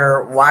on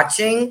here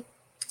watching.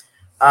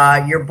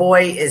 Your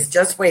boy is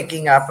just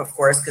waking up, of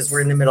course, because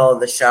we're in the middle of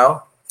the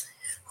show.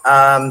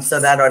 So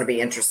that ought to be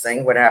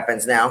interesting, what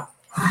happens now.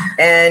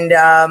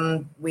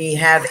 And we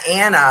have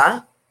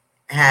Anna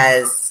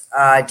has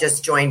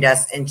just joined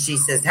us, and she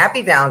says,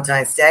 happy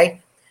Valentine's Day.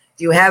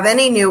 Do you have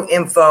any new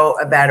info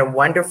about a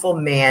wonderful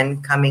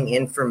man coming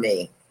in for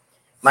me?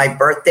 My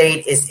birth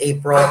date is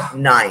April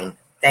 9.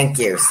 Thank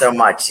you so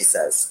much, she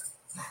says.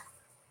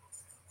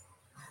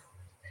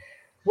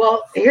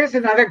 Well, here's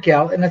another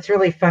gal, and it's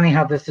really funny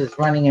how this is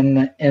running in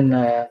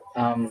the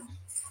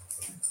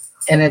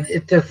and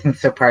it doesn't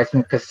surprise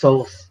me because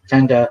souls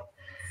tend to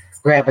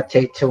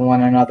gravitate to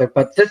one another.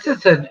 But this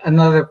is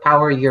another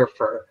power year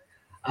for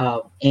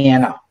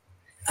Anna,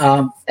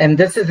 and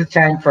this is a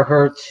time for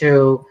her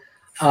to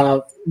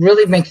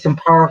really make some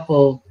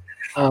powerful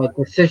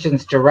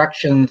decisions,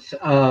 directions,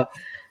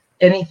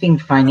 anything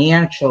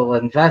financial,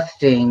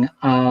 investing,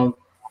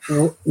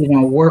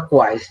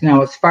 work-wise.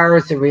 Now, as far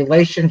as the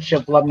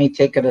relationship, let me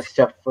take it a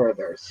step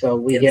further. So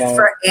we have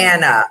for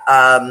Anna.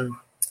 How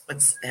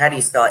do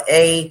you spell it?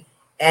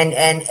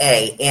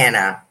 A-N-N-A,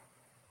 Anna.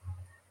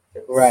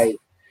 Right.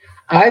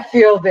 I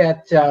feel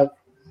that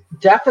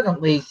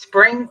definitely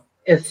spring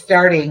is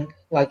starting,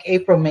 like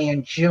April, May,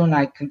 and June,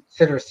 I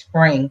consider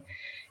spring.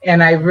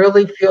 And I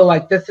really feel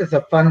like this is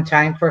a fun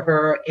time for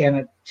her and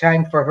a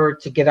time for her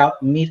to get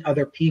out and meet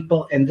other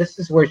people. And this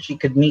is where she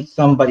could meet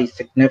somebody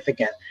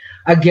significant.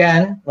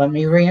 Again, let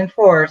me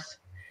reinforce,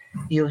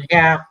 you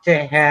have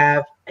to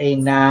have a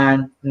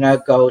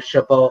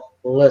non-negotiable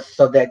list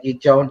so that you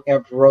don't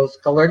have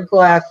rose-colored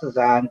glasses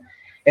on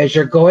as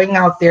you're going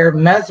out there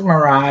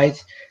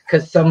mesmerized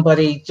because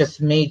somebody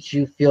just made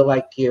you feel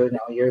like you're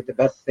the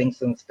best thing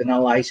since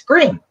vanilla ice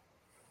cream.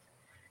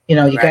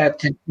 You got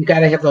to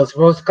have those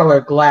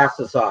rose-colored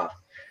glasses off.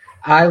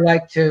 I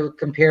like to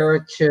compare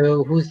it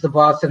to who's the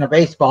boss in a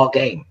baseball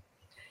game,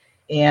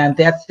 and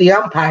that's the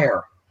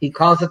umpire. He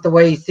calls it the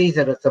way he sees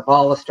it. It's a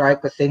ball, a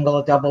strike, a single,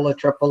 a double, a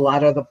triple,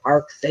 out of the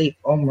park, safe,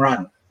 home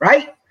run,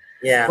 right?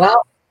 Yeah.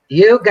 Well,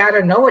 you got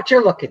to know what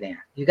you're looking at.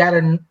 You got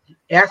to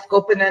ask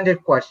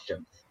open-ended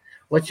questions.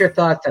 What's your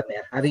thoughts on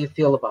that? How do you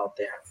feel about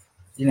that?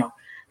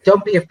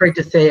 Don't be afraid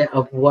to say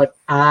of what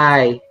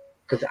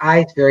because I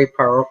is very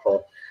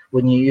powerful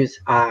when you use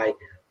I,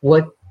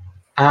 what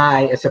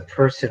I as a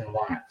person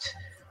want,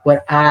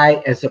 what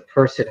I as a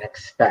person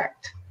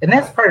expect. And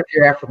that's part of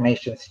your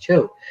affirmations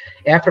too.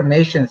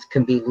 Affirmations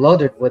can be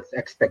loaded with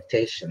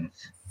expectations.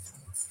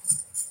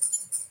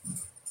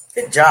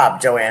 Good job,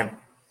 Joanne.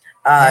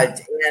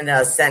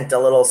 Anna sent a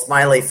little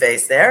smiley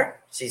face there.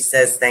 She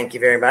says, thank you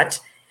very much.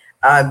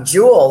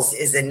 Jules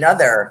is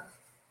another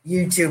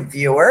YouTube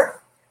viewer.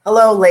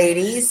 Hello,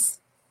 ladies.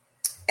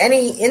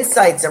 Any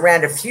insights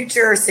around a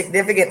future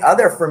significant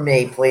other for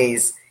me,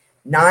 please?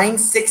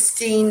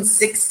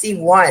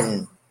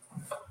 9/16/61.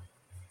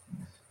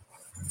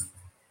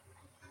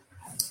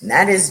 And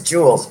that is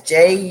Jules,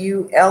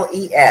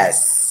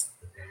 Jules.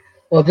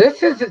 Well,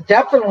 this is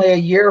definitely a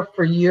year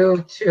for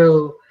you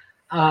to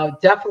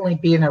definitely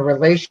be in a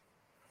relationship.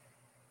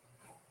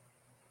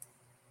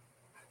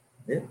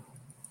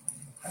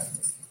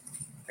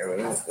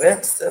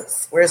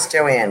 Whoops. Where's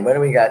Joanne? What do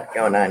we got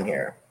going on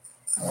here?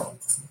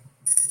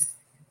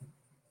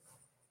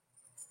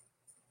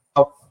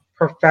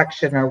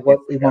 Perfection or what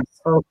we want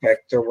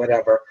perfect or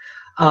whatever.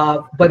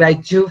 But I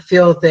do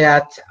feel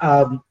that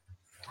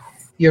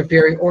you're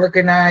very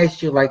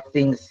organized. You like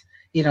things,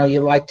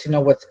 you like to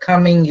know what's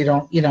coming. You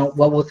don't,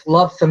 with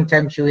love,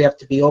 sometimes you have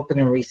to be open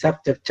and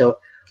receptive to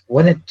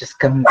when it just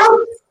comes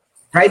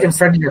right in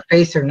front of your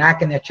face or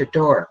knocking at your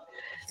door.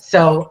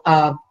 So,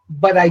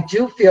 but I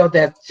do feel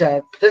that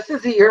this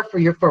is a year for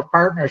you for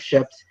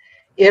partnerships.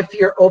 If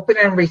you're open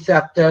and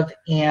receptive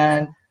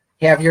and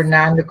have your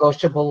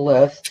non-negotiable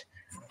list,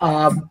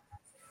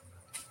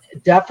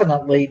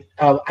 definitely,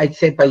 I'd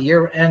say by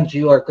year end,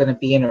 you are going to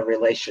be in a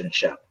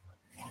relationship.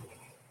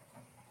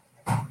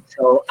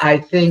 So I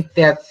think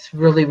that's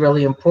really,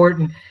 really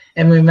important.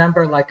 And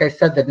remember, like I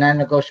said, the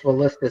non-negotiable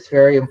list is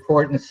very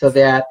important so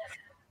that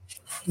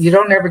you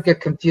don't ever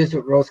get confused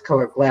with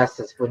rose-colored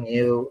glasses when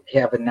you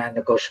have a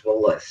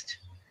non-negotiable list.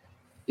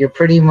 You're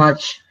pretty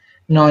much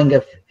knowing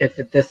if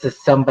this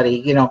is somebody,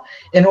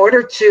 in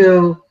order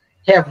to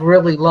have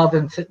really love,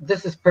 and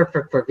this is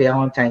perfect for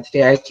Valentine's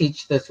Day. I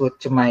teach this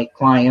to my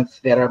clients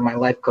that are my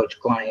life coach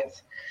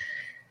clients.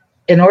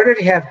 In order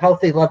to have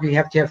healthy love, you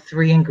have to have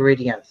 3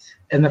 ingredients.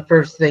 And the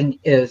first thing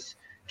is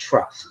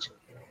trust.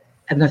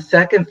 And the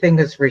second thing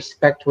is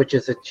respect, which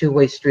is a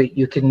two-way street.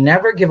 You can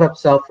never give up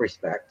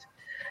self-respect,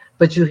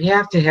 but you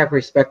have to have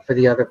respect for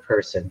the other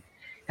person.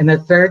 And the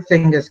third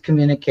thing is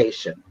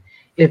communication.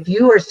 If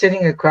you are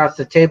sitting across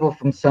the table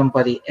from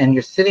somebody and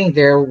you're sitting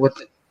there with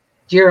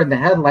deer in the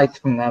headlights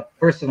from the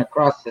person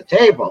across the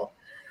table.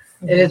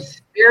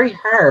 It's very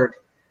hard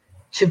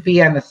to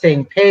be on the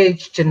same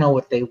page, to know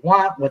what they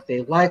want, what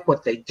they like,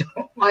 what they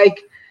don't like.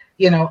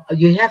 You know,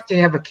 you have to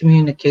have a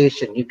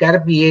communication. You've got to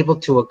be able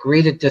to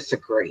agree to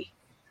disagree.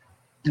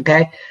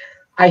 Okay?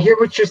 I hear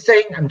what you're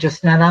saying. I'm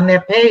just not on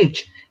that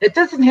page. It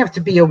doesn't have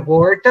to be a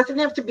war. It doesn't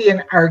have to be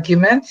an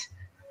argument.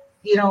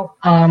 You know,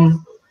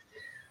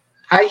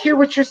 I hear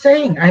what you're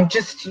saying. I'm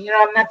just, you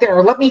know, I'm not there.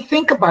 Or let me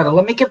think about it.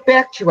 Let me get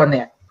back to you on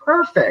that.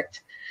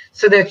 Perfect.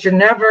 So that you're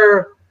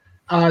never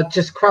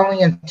just crawling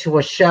into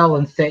a shell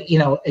and say, you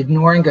know,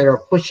 ignoring it or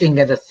pushing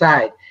it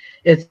aside.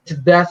 It's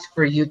best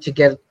for you to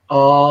get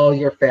all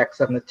your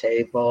facts on the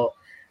table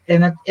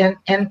and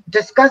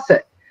discuss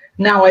it.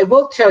 Now, I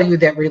will tell you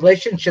that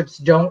relationships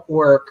don't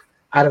work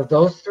out of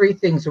those three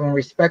things. When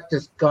respect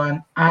is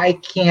gone, I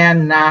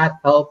cannot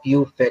help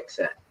you fix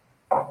it.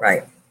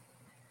 Right.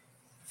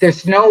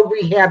 There's no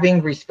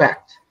rehabbing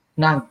respect.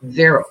 None.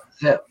 Zero.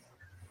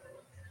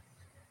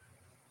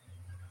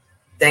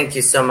 Thank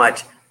you so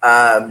much.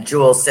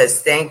 Jules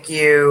says, thank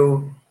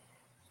you.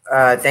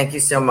 Thank you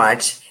so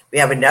much. We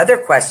have another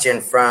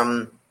question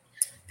from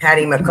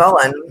Patty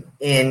McCullen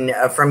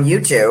from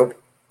YouTube.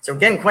 So we're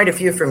getting quite a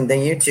few from the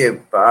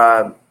YouTube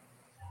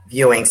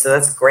viewing, so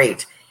that's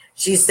great.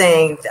 She's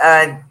saying,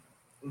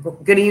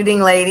 good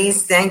evening,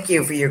 ladies. Thank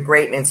you for your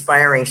great and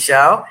inspiring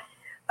show.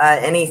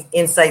 Any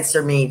insights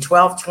for me?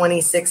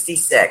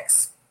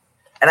 12/20/66.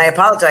 And I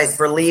apologize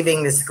for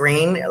leaving the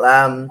screen.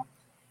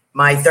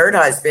 My third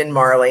husband,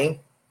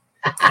 Marley,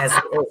 has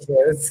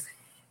issues,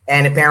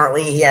 and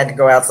apparently he had to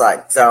go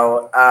outside.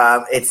 So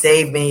it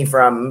saved me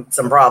from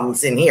some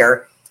problems in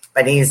here,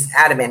 but he's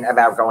adamant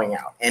about going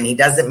out. And he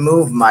doesn't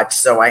move much,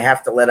 so I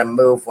have to let him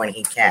move when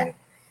he can.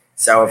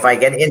 So if I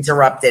get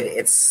interrupted,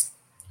 it's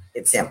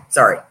him.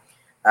 Sorry.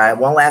 It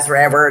won't last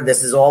forever.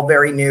 This is all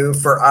very new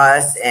for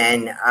us,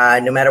 and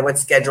no matter what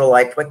schedule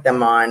I put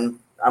them on,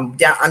 I'm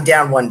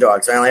down one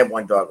dog, so I only have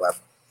one dog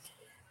left.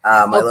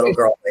 My little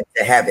girl went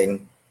to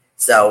heaven,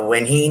 so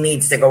when he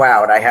needs to go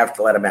out, I have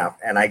to let him out,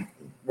 and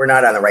we're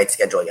not on the right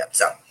schedule yet.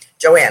 So,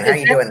 Joanne, how are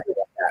you doing?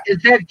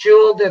 Is that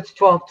Jewel? That's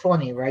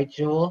 12/20, right,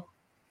 Jewel?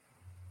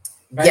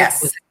 Right?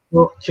 Yes,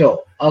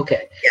 Jewel.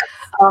 Okay.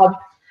 Yeah.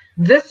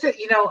 This,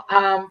 you know,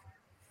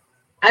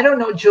 I don't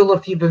know, Jewel,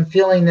 if you've been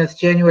feeling this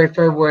January,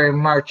 February,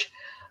 March.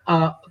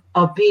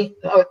 Patty,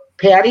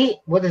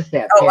 what is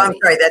that? Oh, Patty? I'm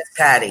sorry, that's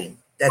Patty.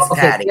 That's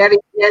okay, Patty.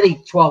 Patty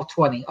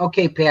 12/20.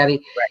 Okay, Patty.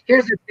 Right.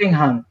 Here's the thing,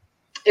 hon.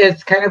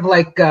 It's kind of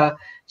like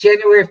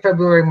January,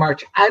 February,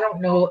 March. I don't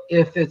know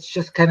if it's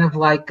just kind of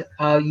like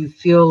you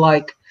feel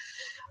like,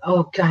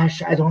 oh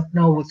gosh, I don't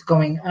know what's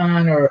going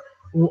on, or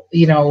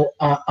you know,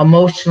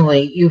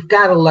 emotionally, you've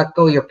got to let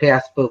go your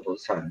past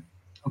boo-boos, hon.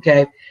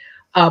 Okay.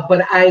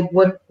 But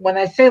when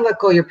I say let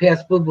go your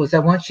past boo-boos, I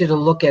want you to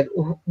look at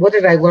what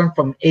did I learn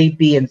from A,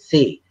 B, and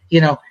C.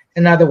 You know,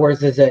 in other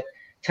words, is it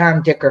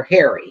Tom, Dick, or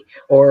Harry,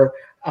 or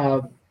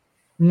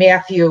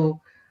Matthew,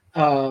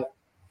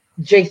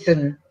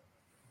 Jason,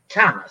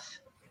 Thomas?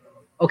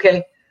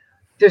 Okay,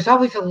 there's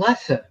always a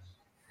lesson.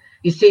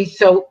 You see,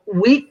 so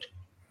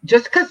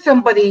just because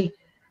somebody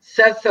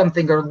says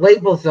something or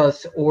labels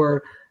us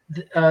or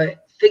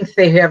thinks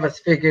they have us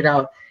figured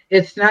out,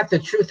 it's not the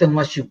truth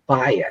unless you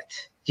buy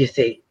it. You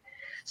see,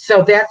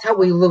 so that's how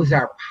we lose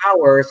our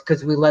powers,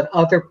 because we let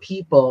other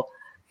people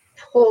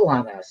pull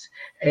on us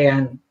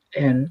and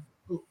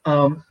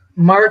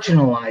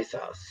marginalize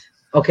us.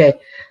 Okay,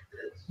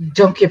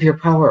 don't give your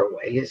power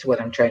away is what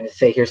I'm trying to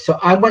say here. So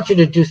I want you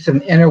to do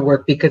some inner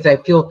work, because I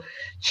feel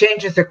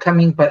changes are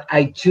coming, but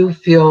I do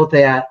feel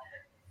that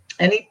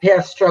any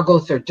past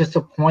struggles or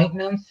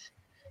disappointments,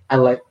 I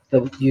like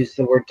to use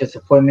the word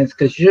disappointments,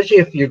 because usually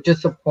if you're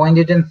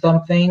disappointed in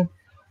something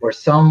or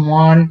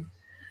someone,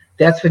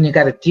 that's when you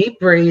got to deep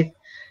breathe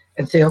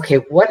and say, okay,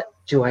 what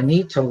do I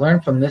need to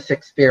learn from this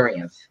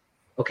experience?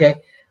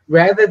 Okay,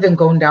 rather than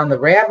going down the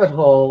rabbit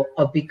hole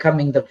of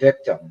becoming the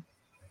victim.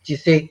 Do you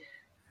see?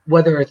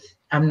 Whether it's,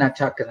 I'm not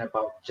talking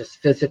about just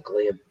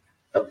physically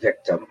a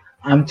victim.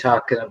 I'm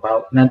talking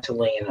about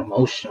mentally and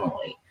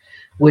emotionally,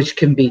 which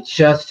can be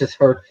just as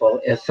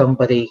hurtful as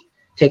somebody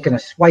taking a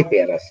swipe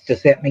at us.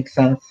 Does that make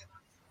sense?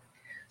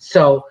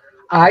 So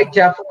I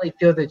definitely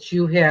feel that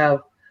you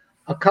have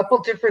a couple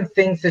different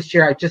things this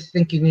year. I just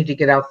think you need to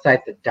get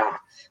outside the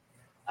dots.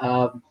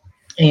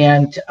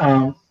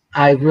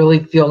 I really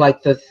feel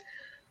like this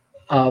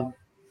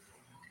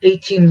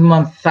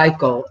 18-month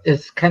cycle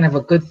is kind of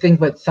a good thing,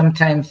 but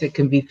sometimes it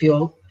can be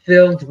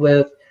filled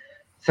with,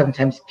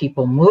 sometimes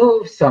people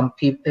move, some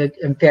people,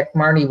 in fact,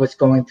 Marnie was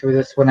going through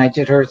this when I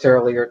did hers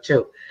earlier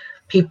too.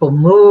 People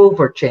move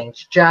or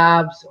change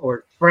jobs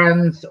or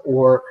friends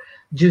or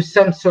do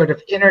some sort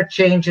of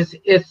interchanges.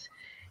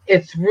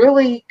 It's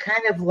really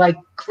kind of like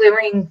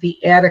clearing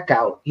the attic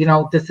out. You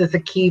know, this is a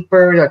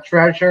keeper, a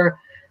treasure.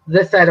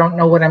 This I don't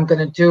know what I'm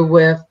going to do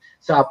with,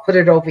 so I'll put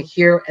it over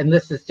here, and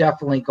this is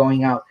definitely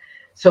going out.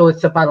 So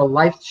it's about a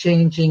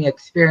life-changing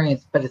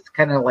experience, but it's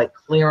kind of like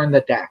clearing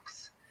the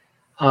decks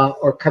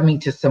or coming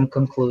to some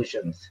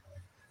conclusions.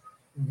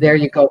 There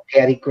you go,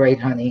 Patty. Great,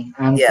 honey.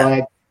 I'm glad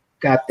you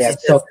got that.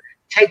 She So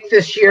take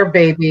this year,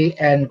 baby,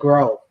 and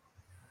grow.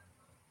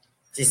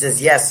 She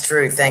says, yes,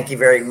 true. Thank you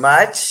very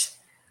much.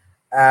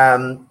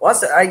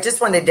 Also, I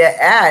just wanted to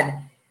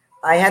add,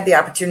 I had the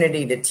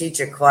opportunity to teach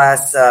a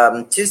class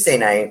Tuesday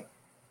night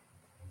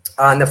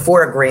on the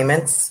 4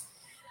 agreements.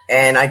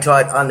 And I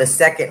taught on the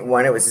second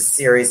one. It was a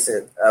series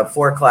of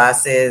 4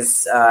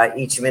 classes.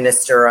 Each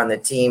minister on the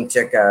team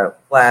took a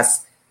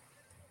class.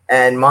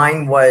 And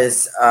mine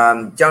was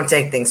don't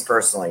take things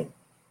personally.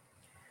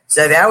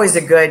 So that was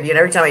a good,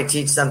 every time I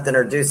teach something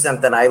or do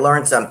something, I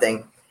learn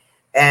something.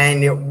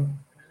 And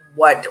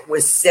what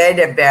was said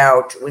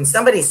about when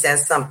somebody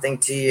says something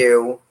to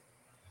you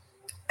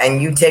and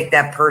you take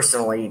that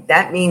personally,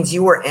 that means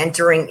you are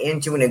entering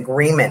into an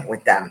agreement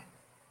with them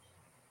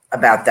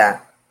about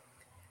that.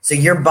 So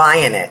you're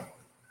buying it,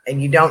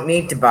 and you don't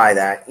need to buy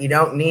that. You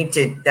don't need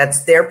to,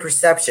 that's their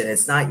perception.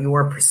 It's not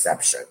your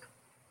perception.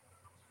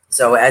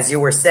 So as you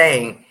were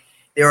saying,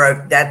 there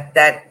are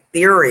that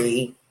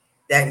theory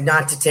that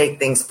not to take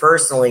things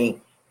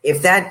personally.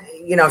 If that,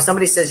 if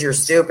somebody says you're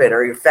stupid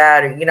or you're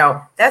fat,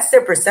 or, that's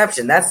their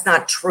perception. That's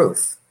not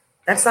truth.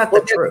 That's not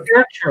the truth. It's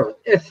their truth.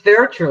 It's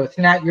their truth,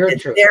 not your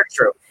truth. Their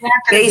truth.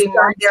 Based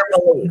on their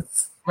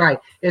beliefs. Right.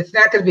 It's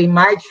not going to be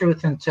my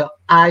truth until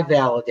I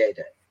validate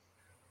it.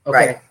 Okay.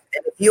 Right.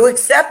 And if you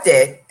accept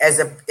it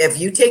if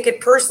you take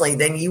it personally,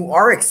 then you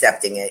are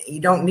accepting it. You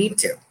don't need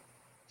to.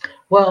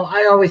 Well,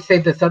 I always say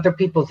this: other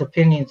people's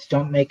opinions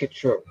don't make it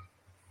true.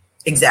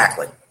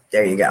 Exactly.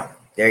 There you go.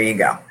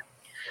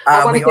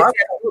 I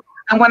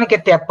want to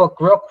get that book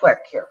real quick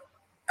here.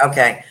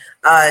 Okay.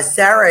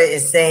 Sarah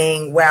is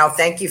saying, wow,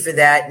 thank you for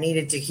that.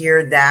 Needed to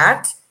hear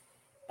that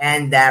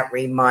and that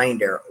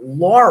reminder.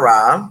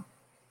 Laura,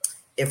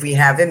 if we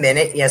have a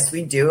minute, yes,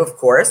 we do, of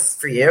course,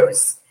 for you.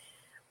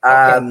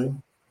 Okay.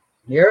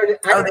 There it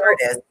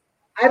is.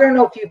 I don't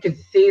know if you can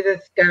see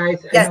this,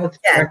 guys. Yes,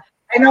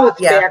 I know it's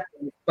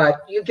backwards,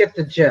 but you get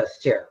the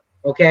gist here,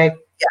 okay?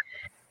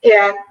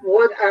 Yeah. And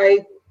what I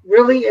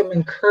really am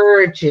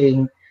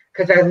encouraging,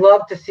 because I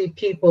love to see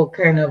people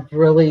kind of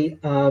really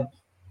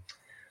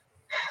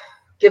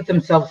give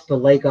themselves the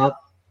leg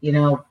up,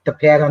 the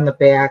pat on the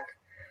back,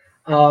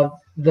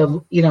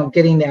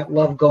 getting that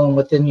love going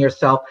within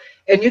yourself.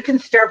 And you can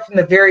start from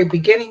the very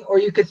beginning, or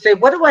you could say,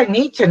 what do I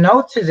need to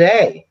know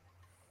today?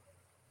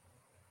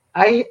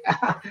 I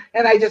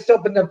just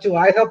opened up to,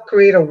 I help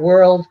create a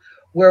world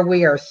where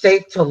we are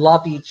safe to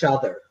love each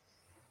other.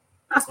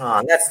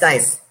 Oh, that's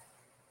nice.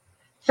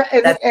 So,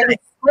 and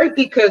it's great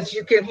because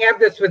you can have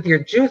this with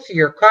your juice or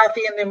your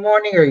coffee in the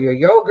morning or your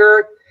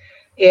yogurt.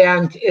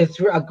 And it's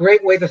a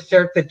great way to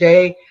start the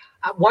day.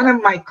 One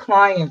of my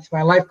clients,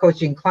 my life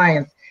coaching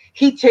clients,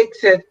 he takes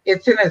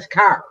it's in his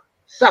car.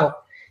 So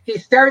he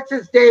starts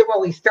his day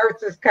while he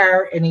starts his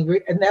car, and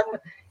then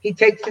he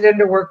takes it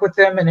into work with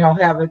him, and he'll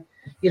have it,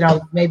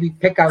 maybe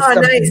pick out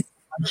something.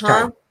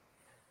 Nice.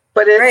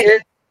 But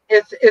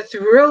it's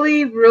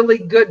really, really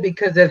good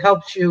because it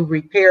helps you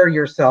repair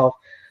yourself.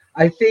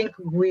 I think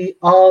we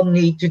all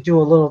need to do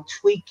a little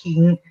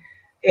tweaking,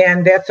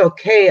 and that's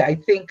okay. I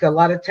think a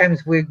lot of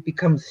times we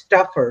become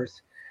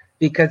stuffers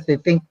because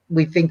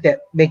we think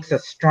that makes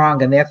us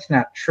strong, and that's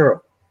not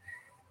true.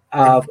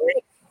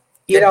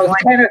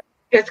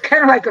 It's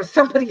kind of like if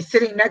somebody's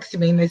sitting next to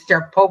me and they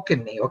start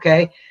poking me,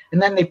 okay?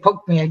 And then they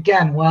poke me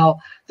again. Well,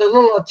 the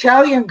little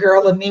Italian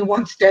girl in me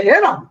wants to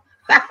hit them.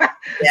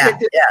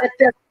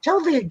 That's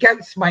totally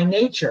against my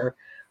nature.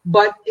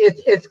 But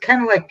it's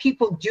kind of like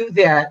people do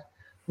that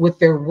with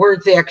their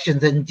words,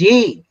 actions, and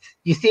deeds.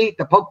 You see,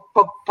 the poke,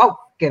 poke, poke,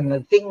 and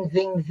the zing,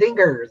 zing,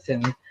 zingers,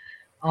 and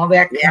all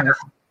that kind of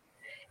stuff.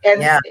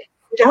 And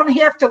you don't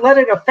have to let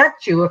it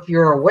affect you if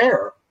you're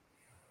aware.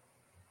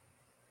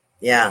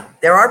 Yeah,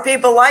 there are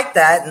people like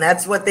that, and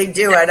that's what they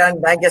do.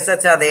 I guess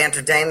that's how they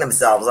entertain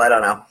themselves. I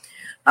don't know.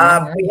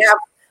 We have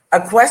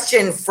a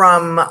question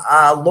from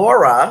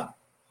Laura.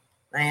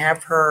 I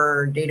have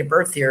her date of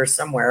birth here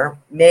somewhere.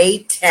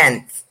 May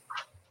 10th.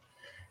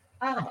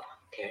 Oh,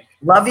 okay.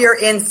 Love your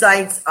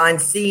insights on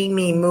seeing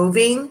me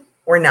moving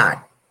or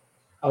not.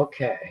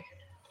 Okay.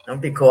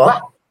 That'd be cool.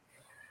 Well,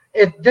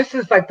 this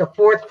is like the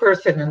 4th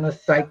person in the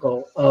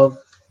cycle of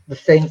the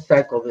same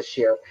cycle this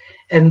year.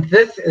 And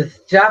this is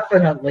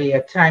definitely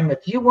a time,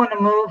 if you want to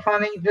move,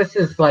 honey, this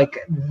is like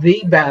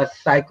the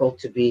best cycle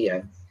to be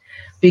in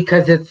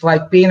because it's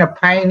like being a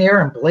pioneer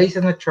and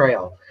blazing the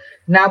trail.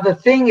 Now, the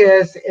thing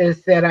is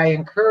that I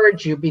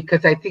encourage you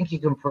because I think you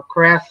can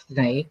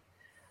procrastinate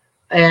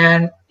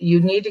and you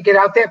need to get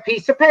out that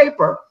piece of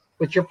paper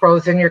with your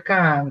pros and your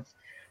cons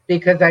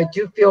because I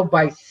do feel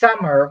by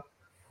summer,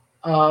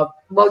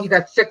 you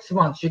got 6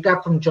 months. You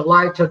got from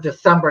July to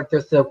December.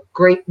 There's a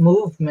great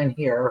movement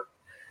here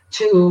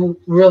to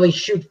really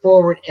shoot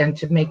forward and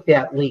to make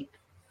that leap.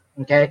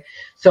 Okay.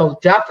 So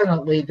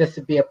definitely this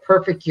would be a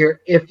perfect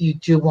year if you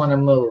do want to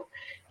move.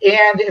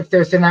 And if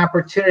there's an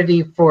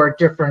opportunity for a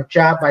different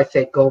job, I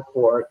say go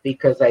for it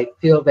because I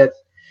feel that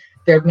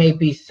there may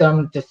be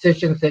some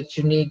decisions that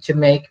you need to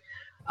make,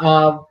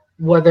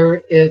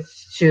 whether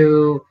it's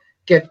to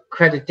get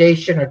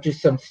accreditation or do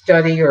some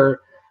study,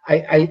 or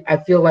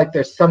I feel like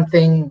there's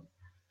something,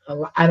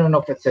 I don't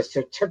know if it's a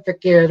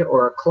certificate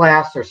or a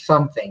class or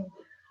something,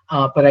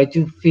 but I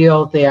do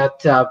feel that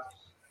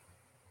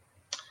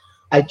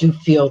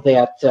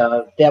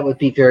that would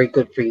be very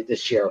good for you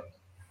this year.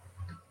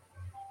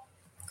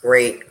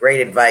 Great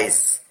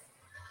advice.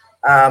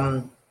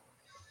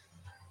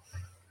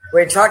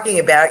 We're talking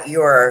about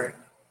your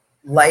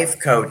life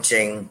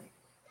coaching.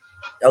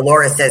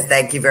 Laura says,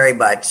 thank you very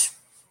much.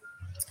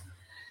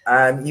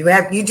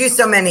 You do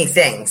so many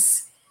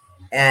things,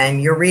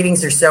 and your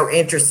readings are so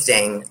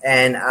interesting.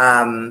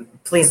 And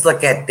please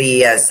look at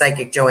the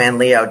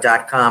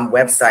psychicjoanneleo.com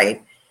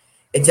website.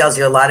 It tells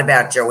you a lot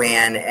about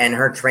Joanne and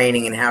her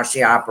training and how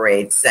she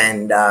operates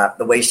and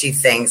the way she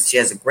thinks. She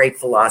has a great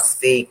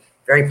philosophy,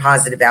 very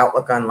positive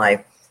outlook on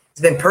life. It's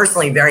been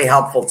personally very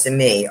helpful to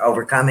me,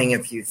 overcoming a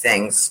few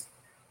things,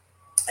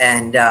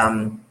 and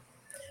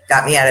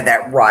got me out of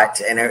that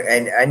rut and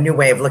a new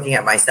way of looking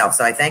at myself.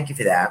 So I thank you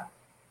for that.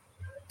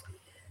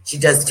 She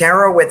does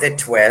tarot with a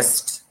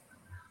twist,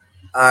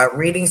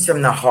 readings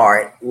from the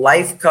heart,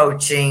 life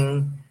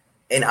coaching,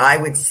 and I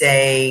would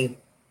say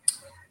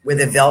with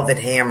a velvet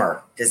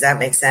hammer. Does that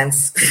make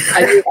sense?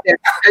 I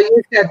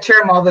use that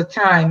term all the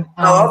time.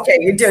 Okay,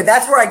 you do.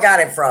 That's where I got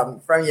it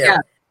from you. Yeah.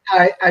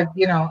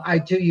 I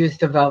do use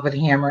the velvet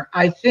hammer.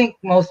 I think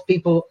most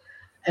people,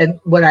 and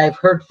what I've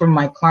heard from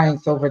my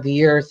clients over the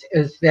years,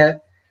 is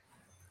that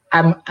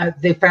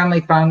they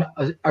finally found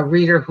a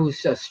reader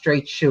who's a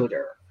straight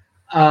shooter,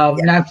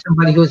 not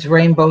somebody who's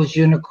rainbows,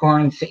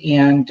 unicorns,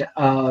 and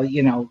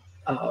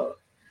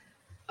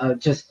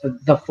just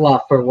the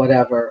fluff or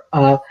whatever.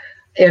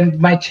 And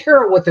my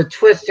tarot with a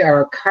twist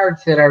are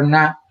cards that are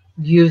not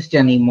used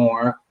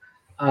anymore.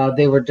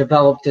 They were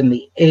developed in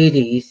the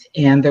 80s,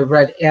 and they're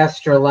read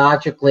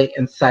astrologically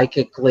and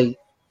psychically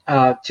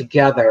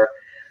together,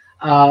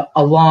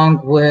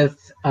 along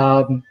with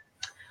a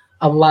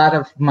lot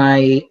of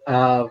my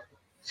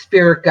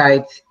spirit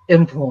guides'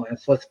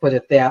 influence, let's put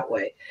it that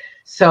way.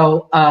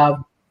 So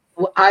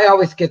I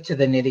always get to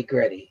the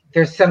nitty-gritty.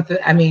 There's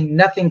something,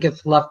 nothing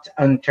gets left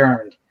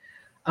unturned.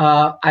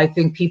 I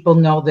think people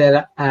know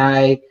that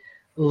I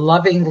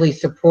lovingly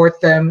support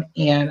them,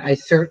 and I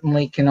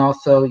certainly can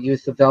also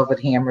use the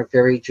velvet hammer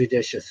very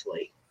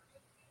judiciously.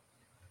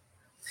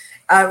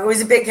 It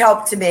was a big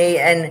help to me,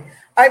 and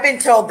I've been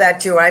told that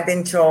too. I've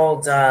been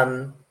told,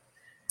 some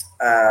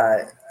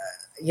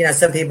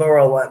people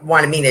will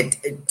want me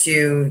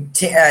to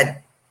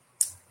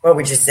what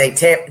would you say,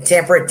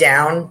 tamper it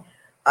down.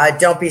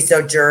 Don't be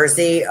so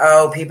Jersey.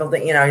 Oh, people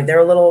that, they're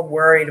a little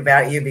worried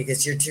about you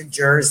because you're too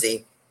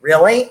Jersey.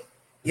 Really?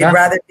 You'd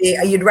rather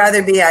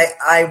be,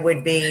 I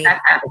would be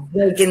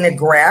in the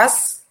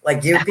grass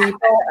like you people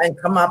and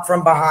come up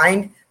from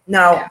behind.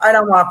 No, I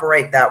don't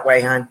operate that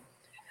way, hon.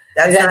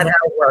 That's not how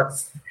it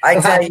works. I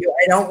tell you,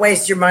 I don't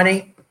waste your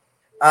money.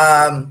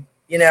 I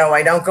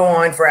don't go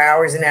on for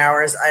hours and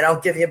hours. I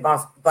don't give you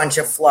a bunch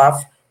of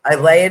fluff. I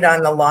lay it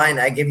on the line.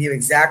 I give you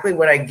exactly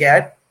what I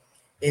get.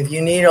 If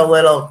you need a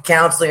little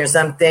counseling or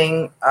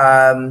something,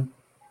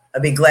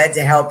 I'd be glad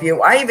to help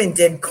you. I even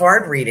did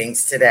card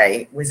readings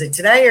today. Was it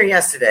today or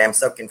yesterday? I'm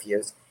so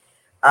confused.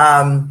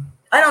 I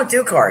don't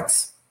do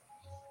cards,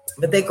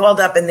 but they called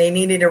up and they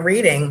needed a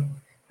reading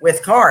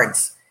with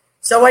cards.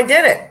 So I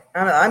did it.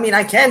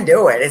 I can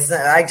do it.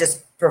 I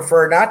just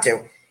prefer not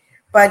to.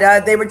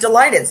 But they were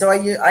delighted. So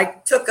I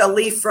took a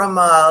leaf from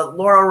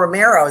Laura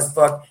Romero's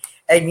book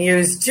and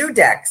used 2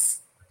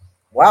 decks.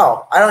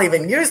 Wow, I don't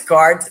even use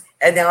cards.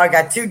 And now I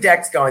got 2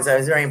 decks going. So I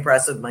was very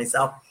impressed with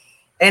myself.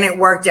 And it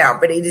worked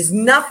out. But it is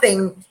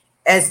nothing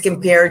as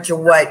compared to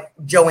what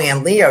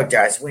Joanne Leo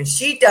does. When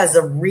she does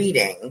a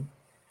reading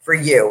for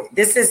you,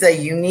 this is a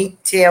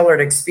unique,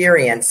 tailored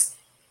experience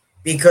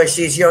because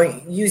she's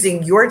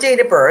using your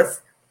date of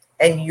birth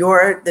and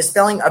the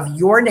spelling of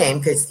your name,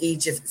 because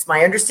it's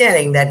my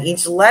understanding that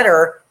each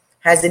letter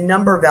has a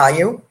number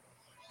value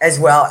as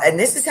well. And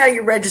this is how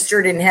you're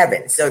registered in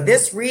heaven. So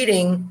this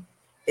reading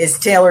is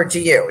tailored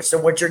to you. So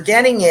what you're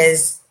getting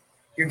is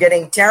you're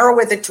getting tarot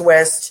with a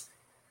twist,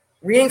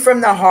 reading from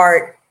the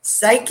heart,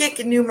 psychic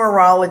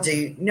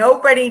numerology.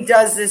 Nobody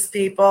does this,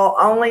 people.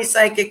 Only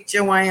Psychic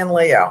Joanne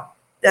Leo.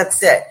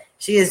 That's it.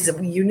 She is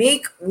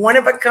unique, one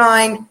of a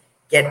kind.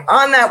 Get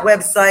on that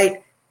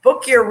website,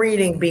 book your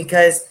reading,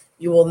 because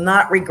you will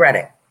not regret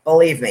it.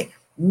 Believe me.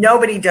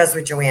 Nobody does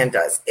what Joanne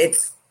does.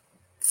 It's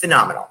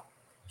phenomenal.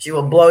 She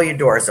will blow your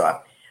doors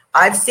off.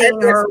 I've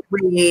seen her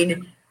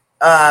read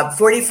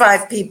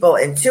 45 people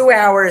in 2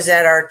 hours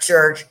at our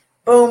church.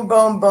 Boom,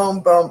 boom,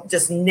 boom, boom.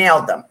 Just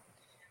nailed them.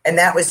 And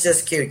that was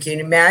just cute. Can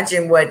you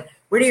imagine what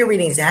are your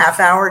readings? A half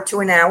hour to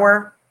an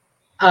hour?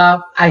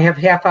 I have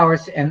half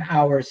hours and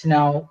hours.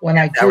 Now, when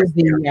I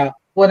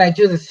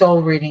do the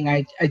soul reading,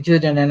 I do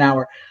it in an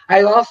hour.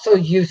 I also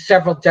use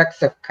several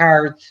decks of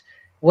cards.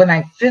 When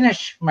I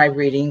finish my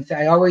readings,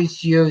 I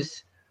always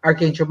use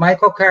Archangel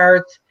Michael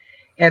cards,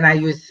 and I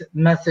use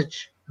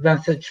message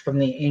from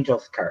the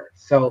angels cards.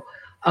 So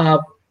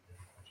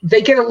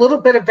they get a little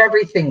bit of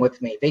everything with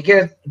me. They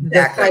get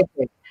the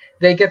psychic.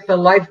 they get the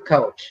life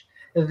coach,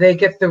 they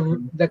get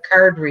the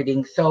card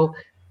reading. So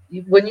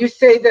when you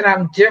say that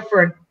I'm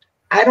different,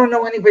 I don't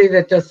know anybody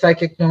that does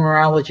psychic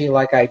numerology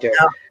like I do.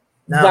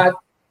 No.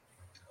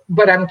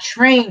 But I'm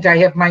trained. I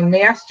have my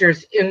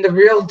master's in the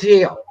real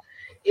deal.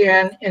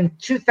 And in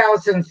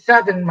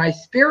 2007, my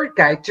spirit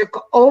guide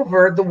took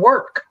over the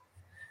work.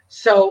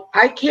 So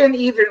I can't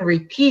even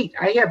repeat.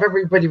 I have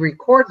everybody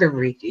record the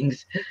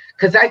readings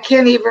because I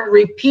can't even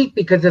repeat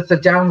because it's a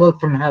download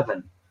from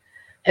heaven.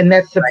 And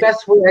that's the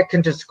best way I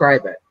can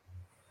describe it.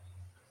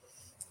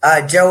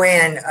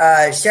 Joanne,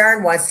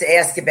 Sharon wants to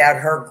ask about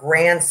her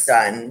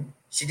grandson.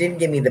 She didn't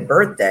give me the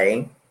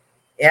birthday.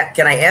 Yeah,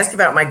 can I ask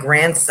about my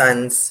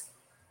grandson's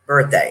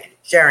birthday?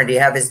 Sharon, do you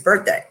have his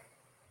birthday?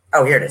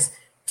 Oh, here it is.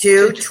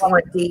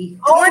 2/20/20.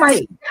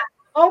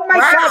 Oh my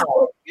God.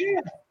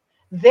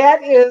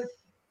 That is,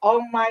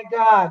 oh my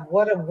God.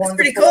 What a wonderful. That's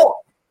pretty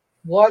cool.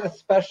 What a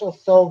special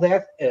soul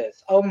that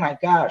is. Oh my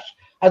gosh.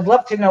 I'd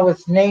love to know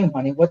his name,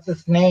 honey. What's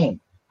his name?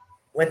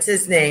 What's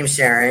his name,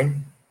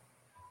 Sharon?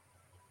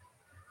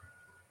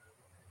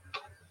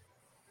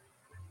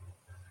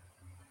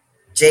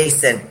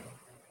 Jason.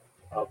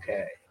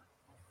 Okay.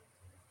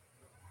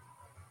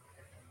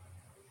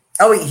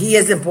 Oh, he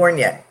isn't born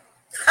yet.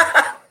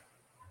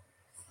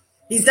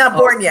 He's not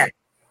born yet.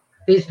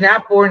 He's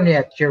not born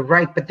yet. You're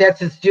right, but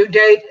that's his due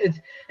date.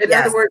 In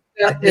other words,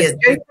 is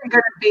Jason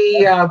going to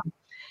be?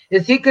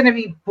 Is he going to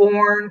be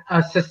born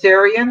a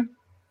cesarean?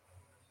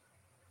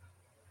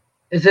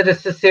 Is it a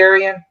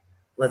cesarean?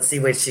 Let's see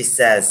what she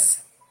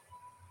says.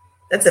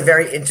 That's a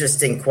very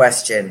interesting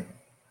question.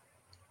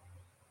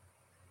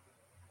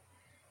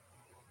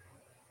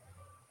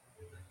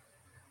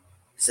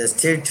 It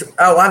says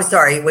I'm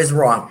sorry, it was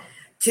wrong.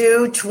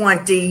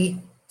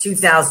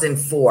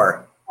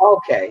 2/20/2004.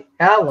 Okay.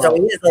 Hello. So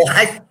he is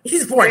alive.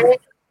 He's born.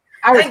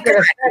 I was going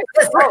to say,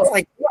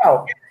 like, whoa. I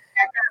got to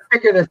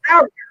figure this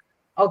out.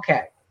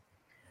 Okay.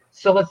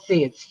 So let's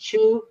see. It's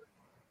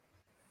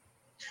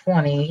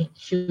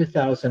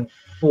 2/20/2004.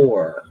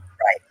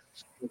 Right.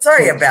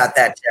 Sorry about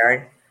that,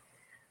 Sharon.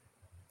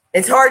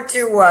 It's hard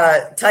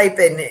to type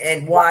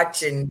and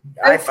watch, and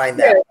I find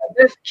that.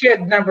 This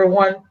kid, number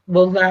one,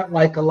 will not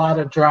like a lot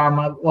of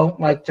drama, won't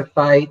like to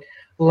fight,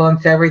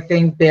 wants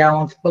everything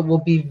balanced, but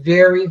will be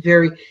very,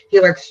 very, he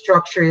likes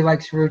structure, he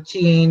likes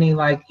routine, he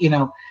like,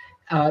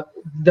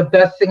 the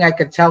best thing I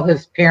could tell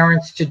his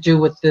parents to do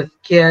with this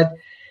kid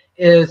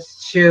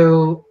is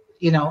to,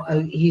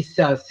 he's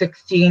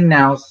 16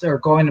 now, or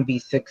going to be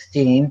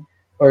 16,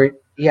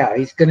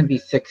 he's going to be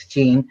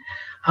 16.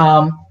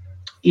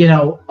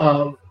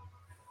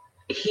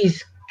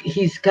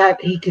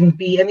 He can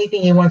be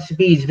anything he wants to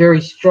be. He's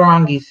very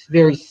strong. He's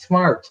very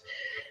smart.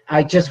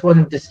 I just want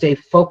him to stay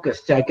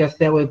focused. I guess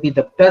that would be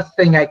the best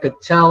thing I could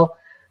tell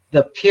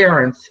the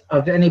parents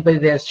of anybody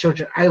that has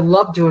children. I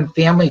love doing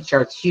family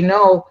charts.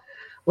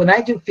 When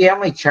I do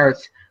family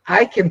charts,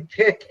 I can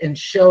pick and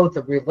show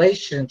the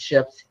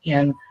relationships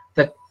and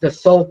the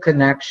soul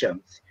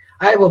connections.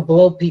 I will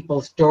blow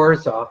people's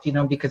doors off,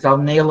 because I'll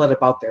nail it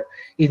about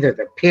either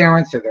their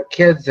parents or their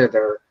kids or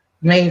their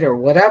mate or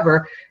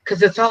whatever,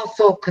 because it's all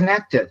soul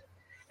connected.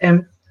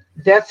 And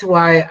that's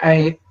why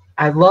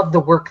I love the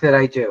work that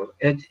I do.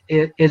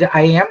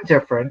 I am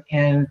different,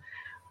 and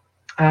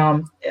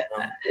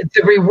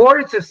the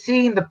rewards of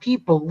seeing the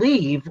people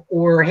leave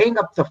or hang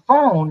up the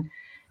phone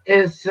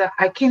is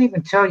I can't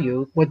even tell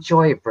you what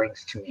joy it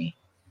brings to me.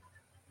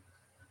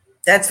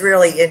 That's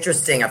really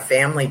interesting. A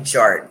family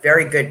chart.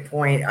 Very good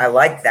point. I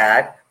like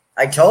that.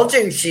 I told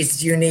you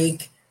she's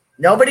unique.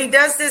 Nobody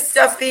does this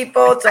stuff,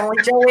 people. It's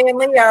only Joanne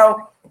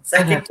Leo.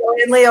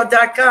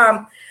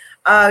 PsychicJoanneLeo.com.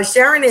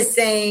 Sharon is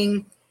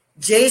saying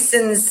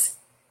Jason's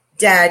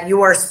dad,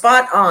 you are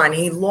spot on.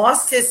 He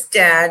lost his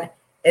dad,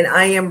 and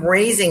I am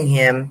raising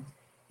him.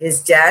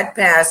 His dad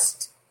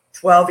passed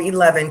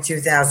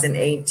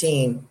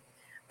 12/11/2018.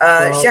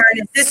 Sharon,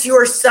 is this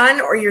your son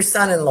or your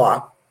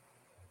son-in-law?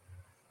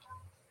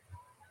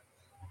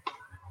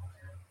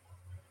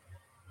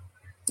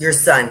 Your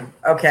son.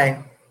 Okay.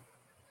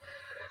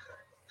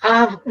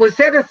 Was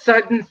that a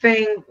sudden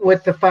thing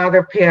with the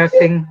father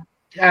passing?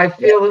 I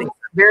feel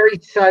very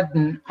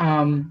sudden.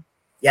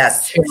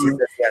 Yes.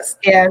 Yes.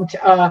 And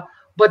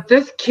but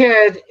this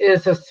kid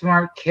is a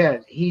smart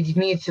kid. He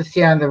needs to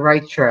stay on the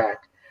right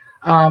track.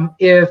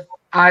 If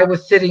I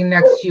was sitting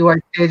next to you,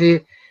 I'd say to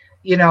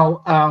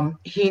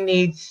he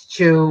needs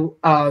to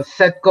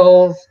set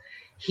goals.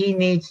 He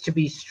needs to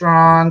be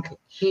strong.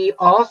 He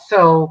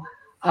also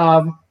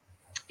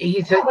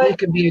he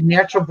can be a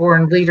natural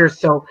born leader.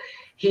 So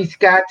he's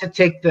got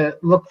to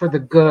look for the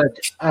good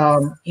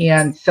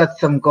and set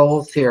some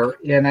goals here.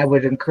 And I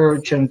would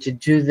encourage him to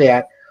do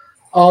that.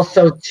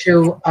 Also,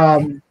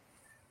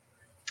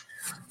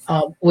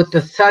 with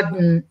the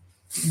sudden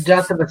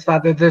death of his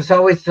father, there's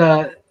always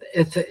grief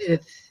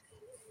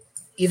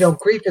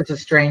is a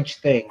strange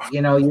thing.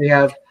 You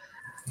have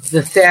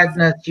the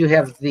sadness, you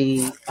have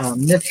the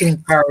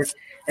missing part,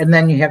 and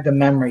then you have the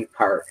memory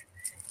part.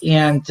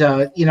 And,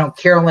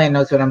 Caroline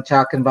knows what I'm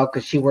talking about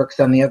because she works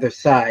on the other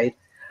side.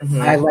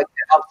 Mm-hmm. I like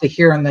to help the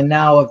here and the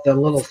now of the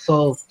little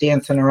soul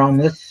dancing around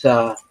this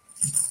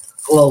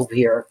globe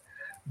here.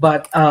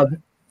 But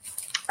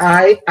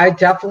I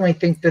definitely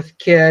think this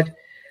kid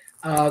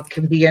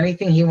can be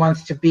anything he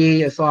wants to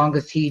be as long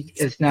as he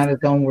is not his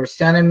own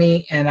worst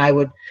enemy. And I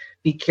would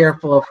be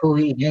careful of who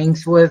he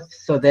hangs with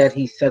so that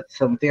he sets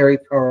some very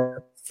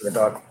powerful for the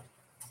dog.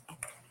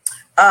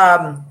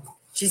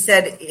 She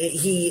said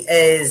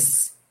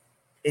it's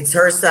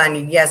her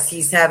son. Yes,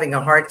 he's having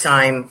a hard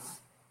time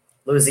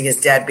losing his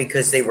dad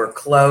because they were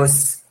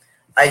close.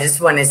 I just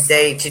want to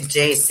say to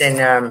Jason,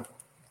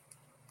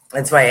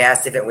 that's why I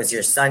asked if it was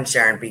your son,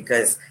 Sharon,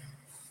 because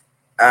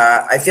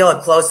I feel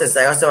a closeness.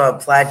 I also have a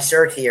plaid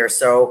shirt here,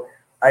 so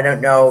I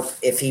don't know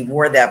if he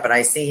wore that, but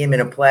I see him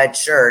in a plaid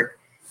shirt.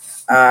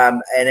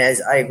 And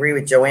as I agree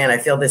with Joanne, I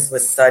feel this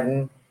was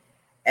sudden,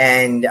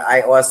 and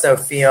I also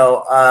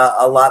feel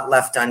a lot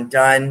left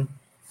undone.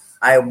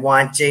 I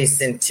want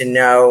Jason to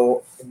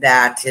know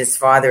that his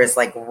father is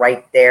like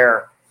right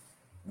there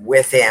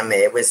with him.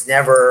 It was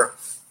never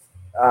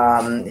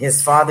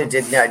Jason's father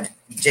did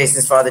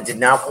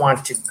not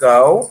want to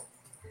go.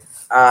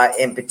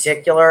 In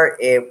particular,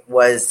 it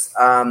was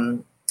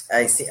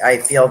I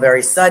feel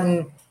very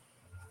sudden,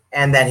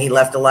 and that he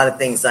left a lot of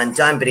things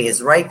undone. But he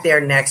is right there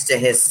next to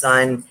his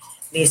son. And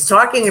he's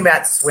talking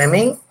about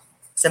swimming,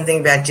 something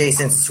about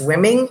Jason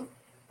swimming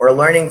or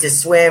learning to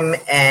swim,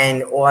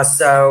 and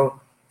also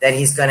that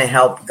he's going to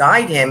help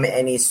guide him.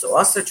 And he's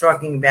also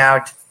talking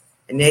about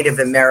a Native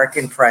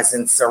American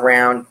presence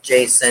around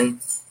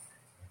Jason.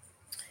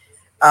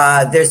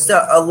 There's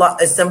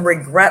some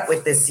regret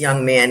with this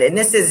young man, and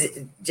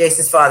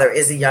Jason's father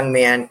is a young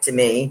man to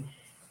me,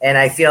 and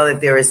I feel that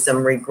there is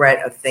some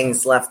regret of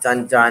things left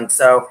undone.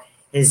 So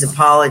his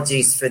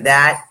apologies for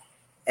that,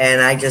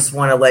 and I just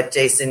want to let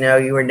Jason know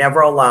you are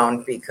never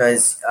alone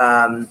because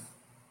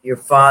your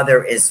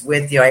father is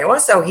with you.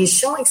 He's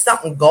showing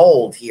something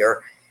gold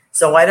here,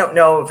 so I don't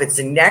know if it's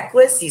a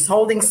necklace. He's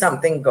holding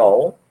something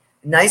gold,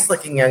 nice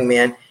looking young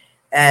man,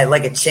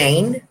 like a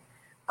chain.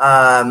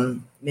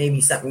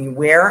 Maybe something you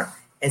wear,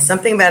 and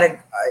something about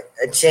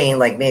a chain,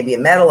 like maybe a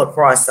medal, a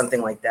cross,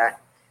 something like that.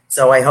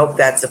 So I hope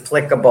that's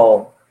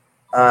applicable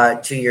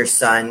to your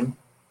son.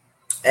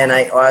 And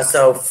I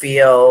also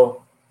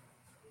feel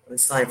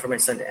it's time for my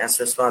son to ask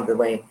to respond the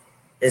way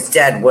his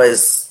dad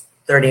was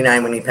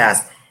 39 when he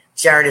passed.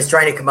 Sharon is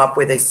trying to come up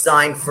with a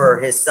sign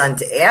for his son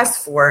to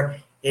ask for.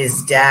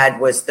 His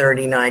dad was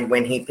 39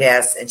 when he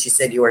passed, and she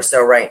said, "You are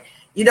so right.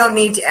 You don't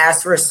need to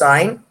ask for a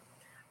sign."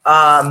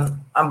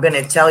 I'm going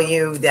to tell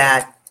you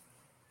that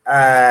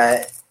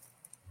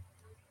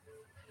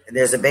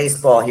there's a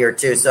baseball here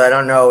too. So I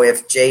don't know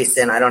if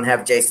I don't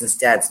have Jason's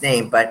dad's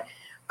name, but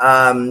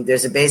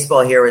there's a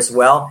baseball here as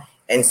well,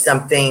 and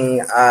something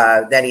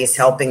that he's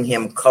helping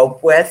him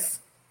cope with.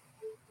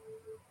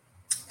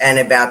 And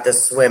about the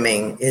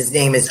swimming, his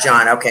name is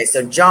John. Okay,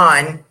 so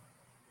John,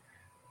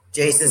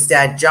 Jason's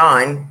dad,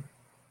 John,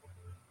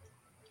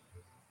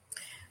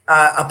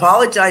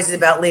 apologizes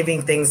about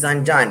leaving things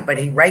undone, but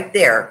he right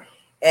there.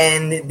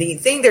 And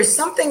there's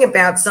something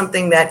about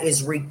something that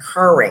is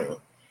recurring,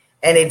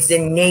 and it's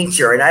in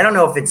nature. And I don't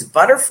know if it's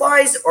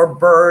butterflies or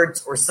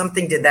birds or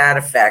something to that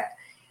effect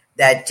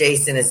that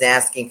Jason is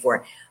asking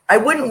for. I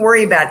wouldn't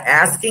worry about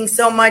asking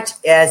so much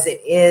as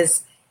it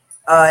is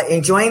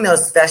enjoying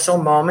those special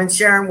moments,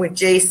 Sharon, with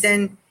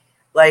Jason.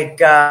 Like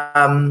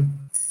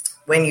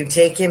when you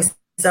take him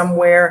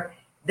somewhere,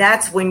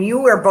 that's when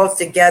you are both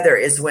together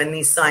is when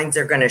these signs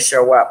are going to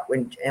show up,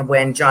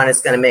 when John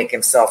is going to make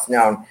himself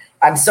known.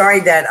 I'm sorry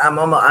that I'm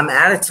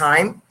out of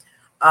time.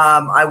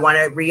 I want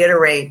to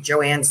reiterate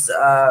Joanne's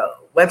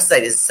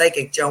website is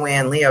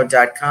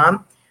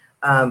psychicjoanneleo.com.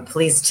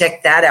 Please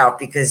check that out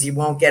because you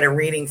won't get a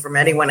reading from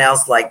anyone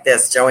else like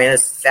this. Joanne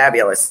is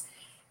fabulous.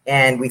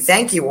 And we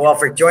thank you all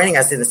for joining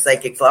us in the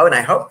Psychic Flow, and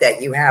I hope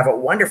that you have a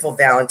wonderful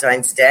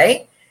Valentine's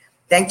Day.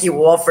 Thank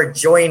you all for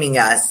joining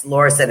us.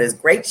 Laura said it was a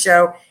great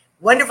show.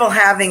 Wonderful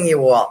having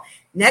you all.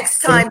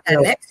 Next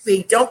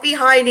week, don't be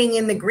hiding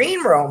in the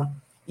green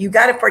room. You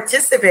got to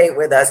participate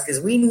with us because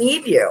we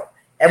need you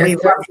and we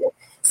love you.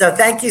 So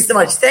thank you so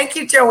much. Thank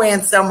you,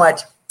 Joanne, so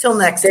much. Till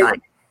next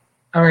time.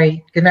 All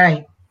right. Good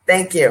night.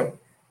 Thank you.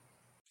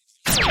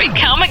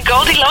 Become a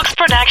Goldilocks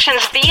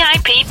Productions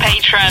VIP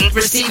patron.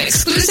 Receive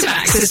exclusive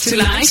access to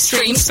live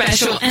stream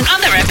special and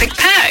other epic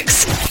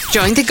perks.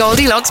 Join the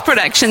Goldilocks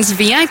Productions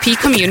VIP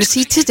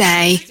community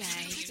today.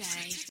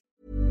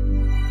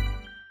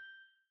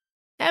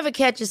 Ever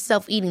catch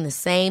yourself eating the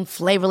same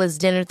flavorless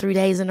dinner 3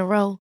 days in a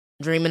row?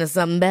 Dreaming of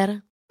something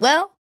better?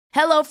 Well,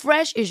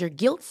 HelloFresh is your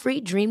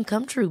guilt-free dream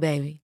come true,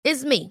 baby.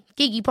 It's me,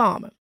 Keke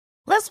Palmer.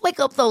 Let's wake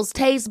up those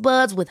taste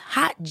buds with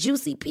hot,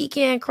 juicy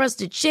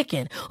pecan-crusted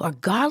chicken or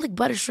garlic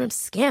butter shrimp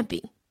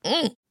scampi.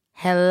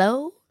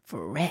 Hello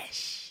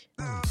Fresh.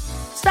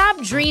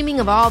 Stop dreaming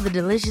of all the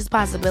delicious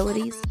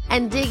possibilities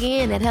and dig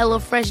in at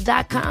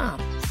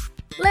HelloFresh.com.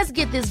 Let's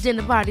get this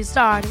dinner party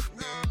started.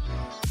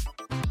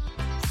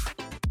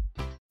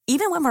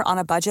 Even when we're on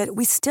a budget,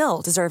 we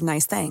still deserve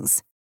nice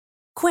things.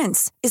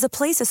 Quince is a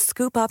place to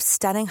scoop up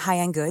stunning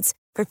high-end goods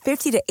for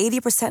 50 to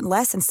 80%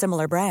 less than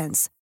similar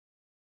brands.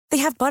 They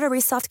have buttery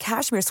soft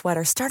cashmere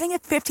sweaters starting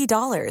at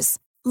 $50,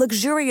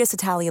 luxurious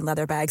Italian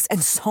leather bags,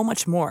 and so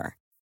much more.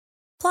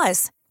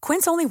 Plus,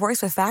 Quince only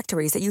works with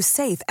factories that use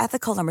safe,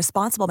 ethical, and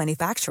responsible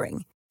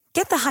manufacturing.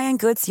 Get the high-end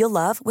goods you'll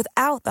love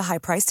without the high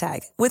price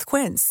tag with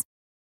Quince.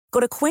 Go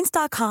to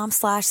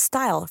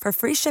quince.com/style for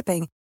free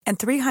shipping and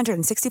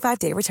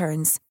 365-day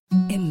returns.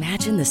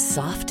 Imagine the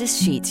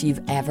softest sheets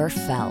you've ever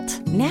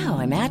felt. Now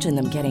imagine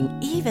them getting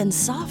even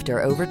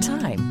softer over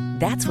time.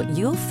 That's what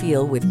you'll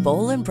feel with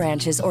Boll &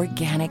 Branch's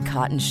organic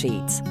cotton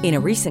sheets. In a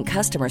recent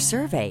customer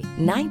survey,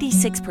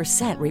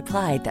 96%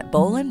 replied that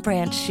Boll &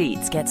 Branch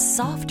sheets get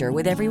softer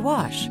with every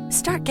wash.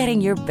 Start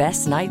getting your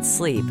best night's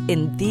sleep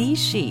in these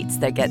sheets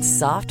that get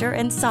softer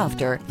and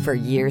softer for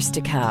years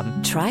to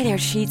come. Try their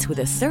sheets with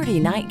a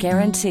 30-night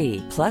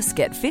guarantee. Plus,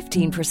 get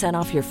 15%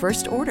 off your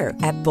first order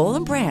at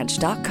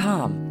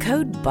bollandbranch.com.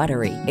 Code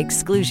BUTTERY.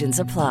 Exclusions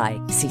apply.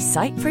 See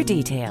site for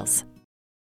details.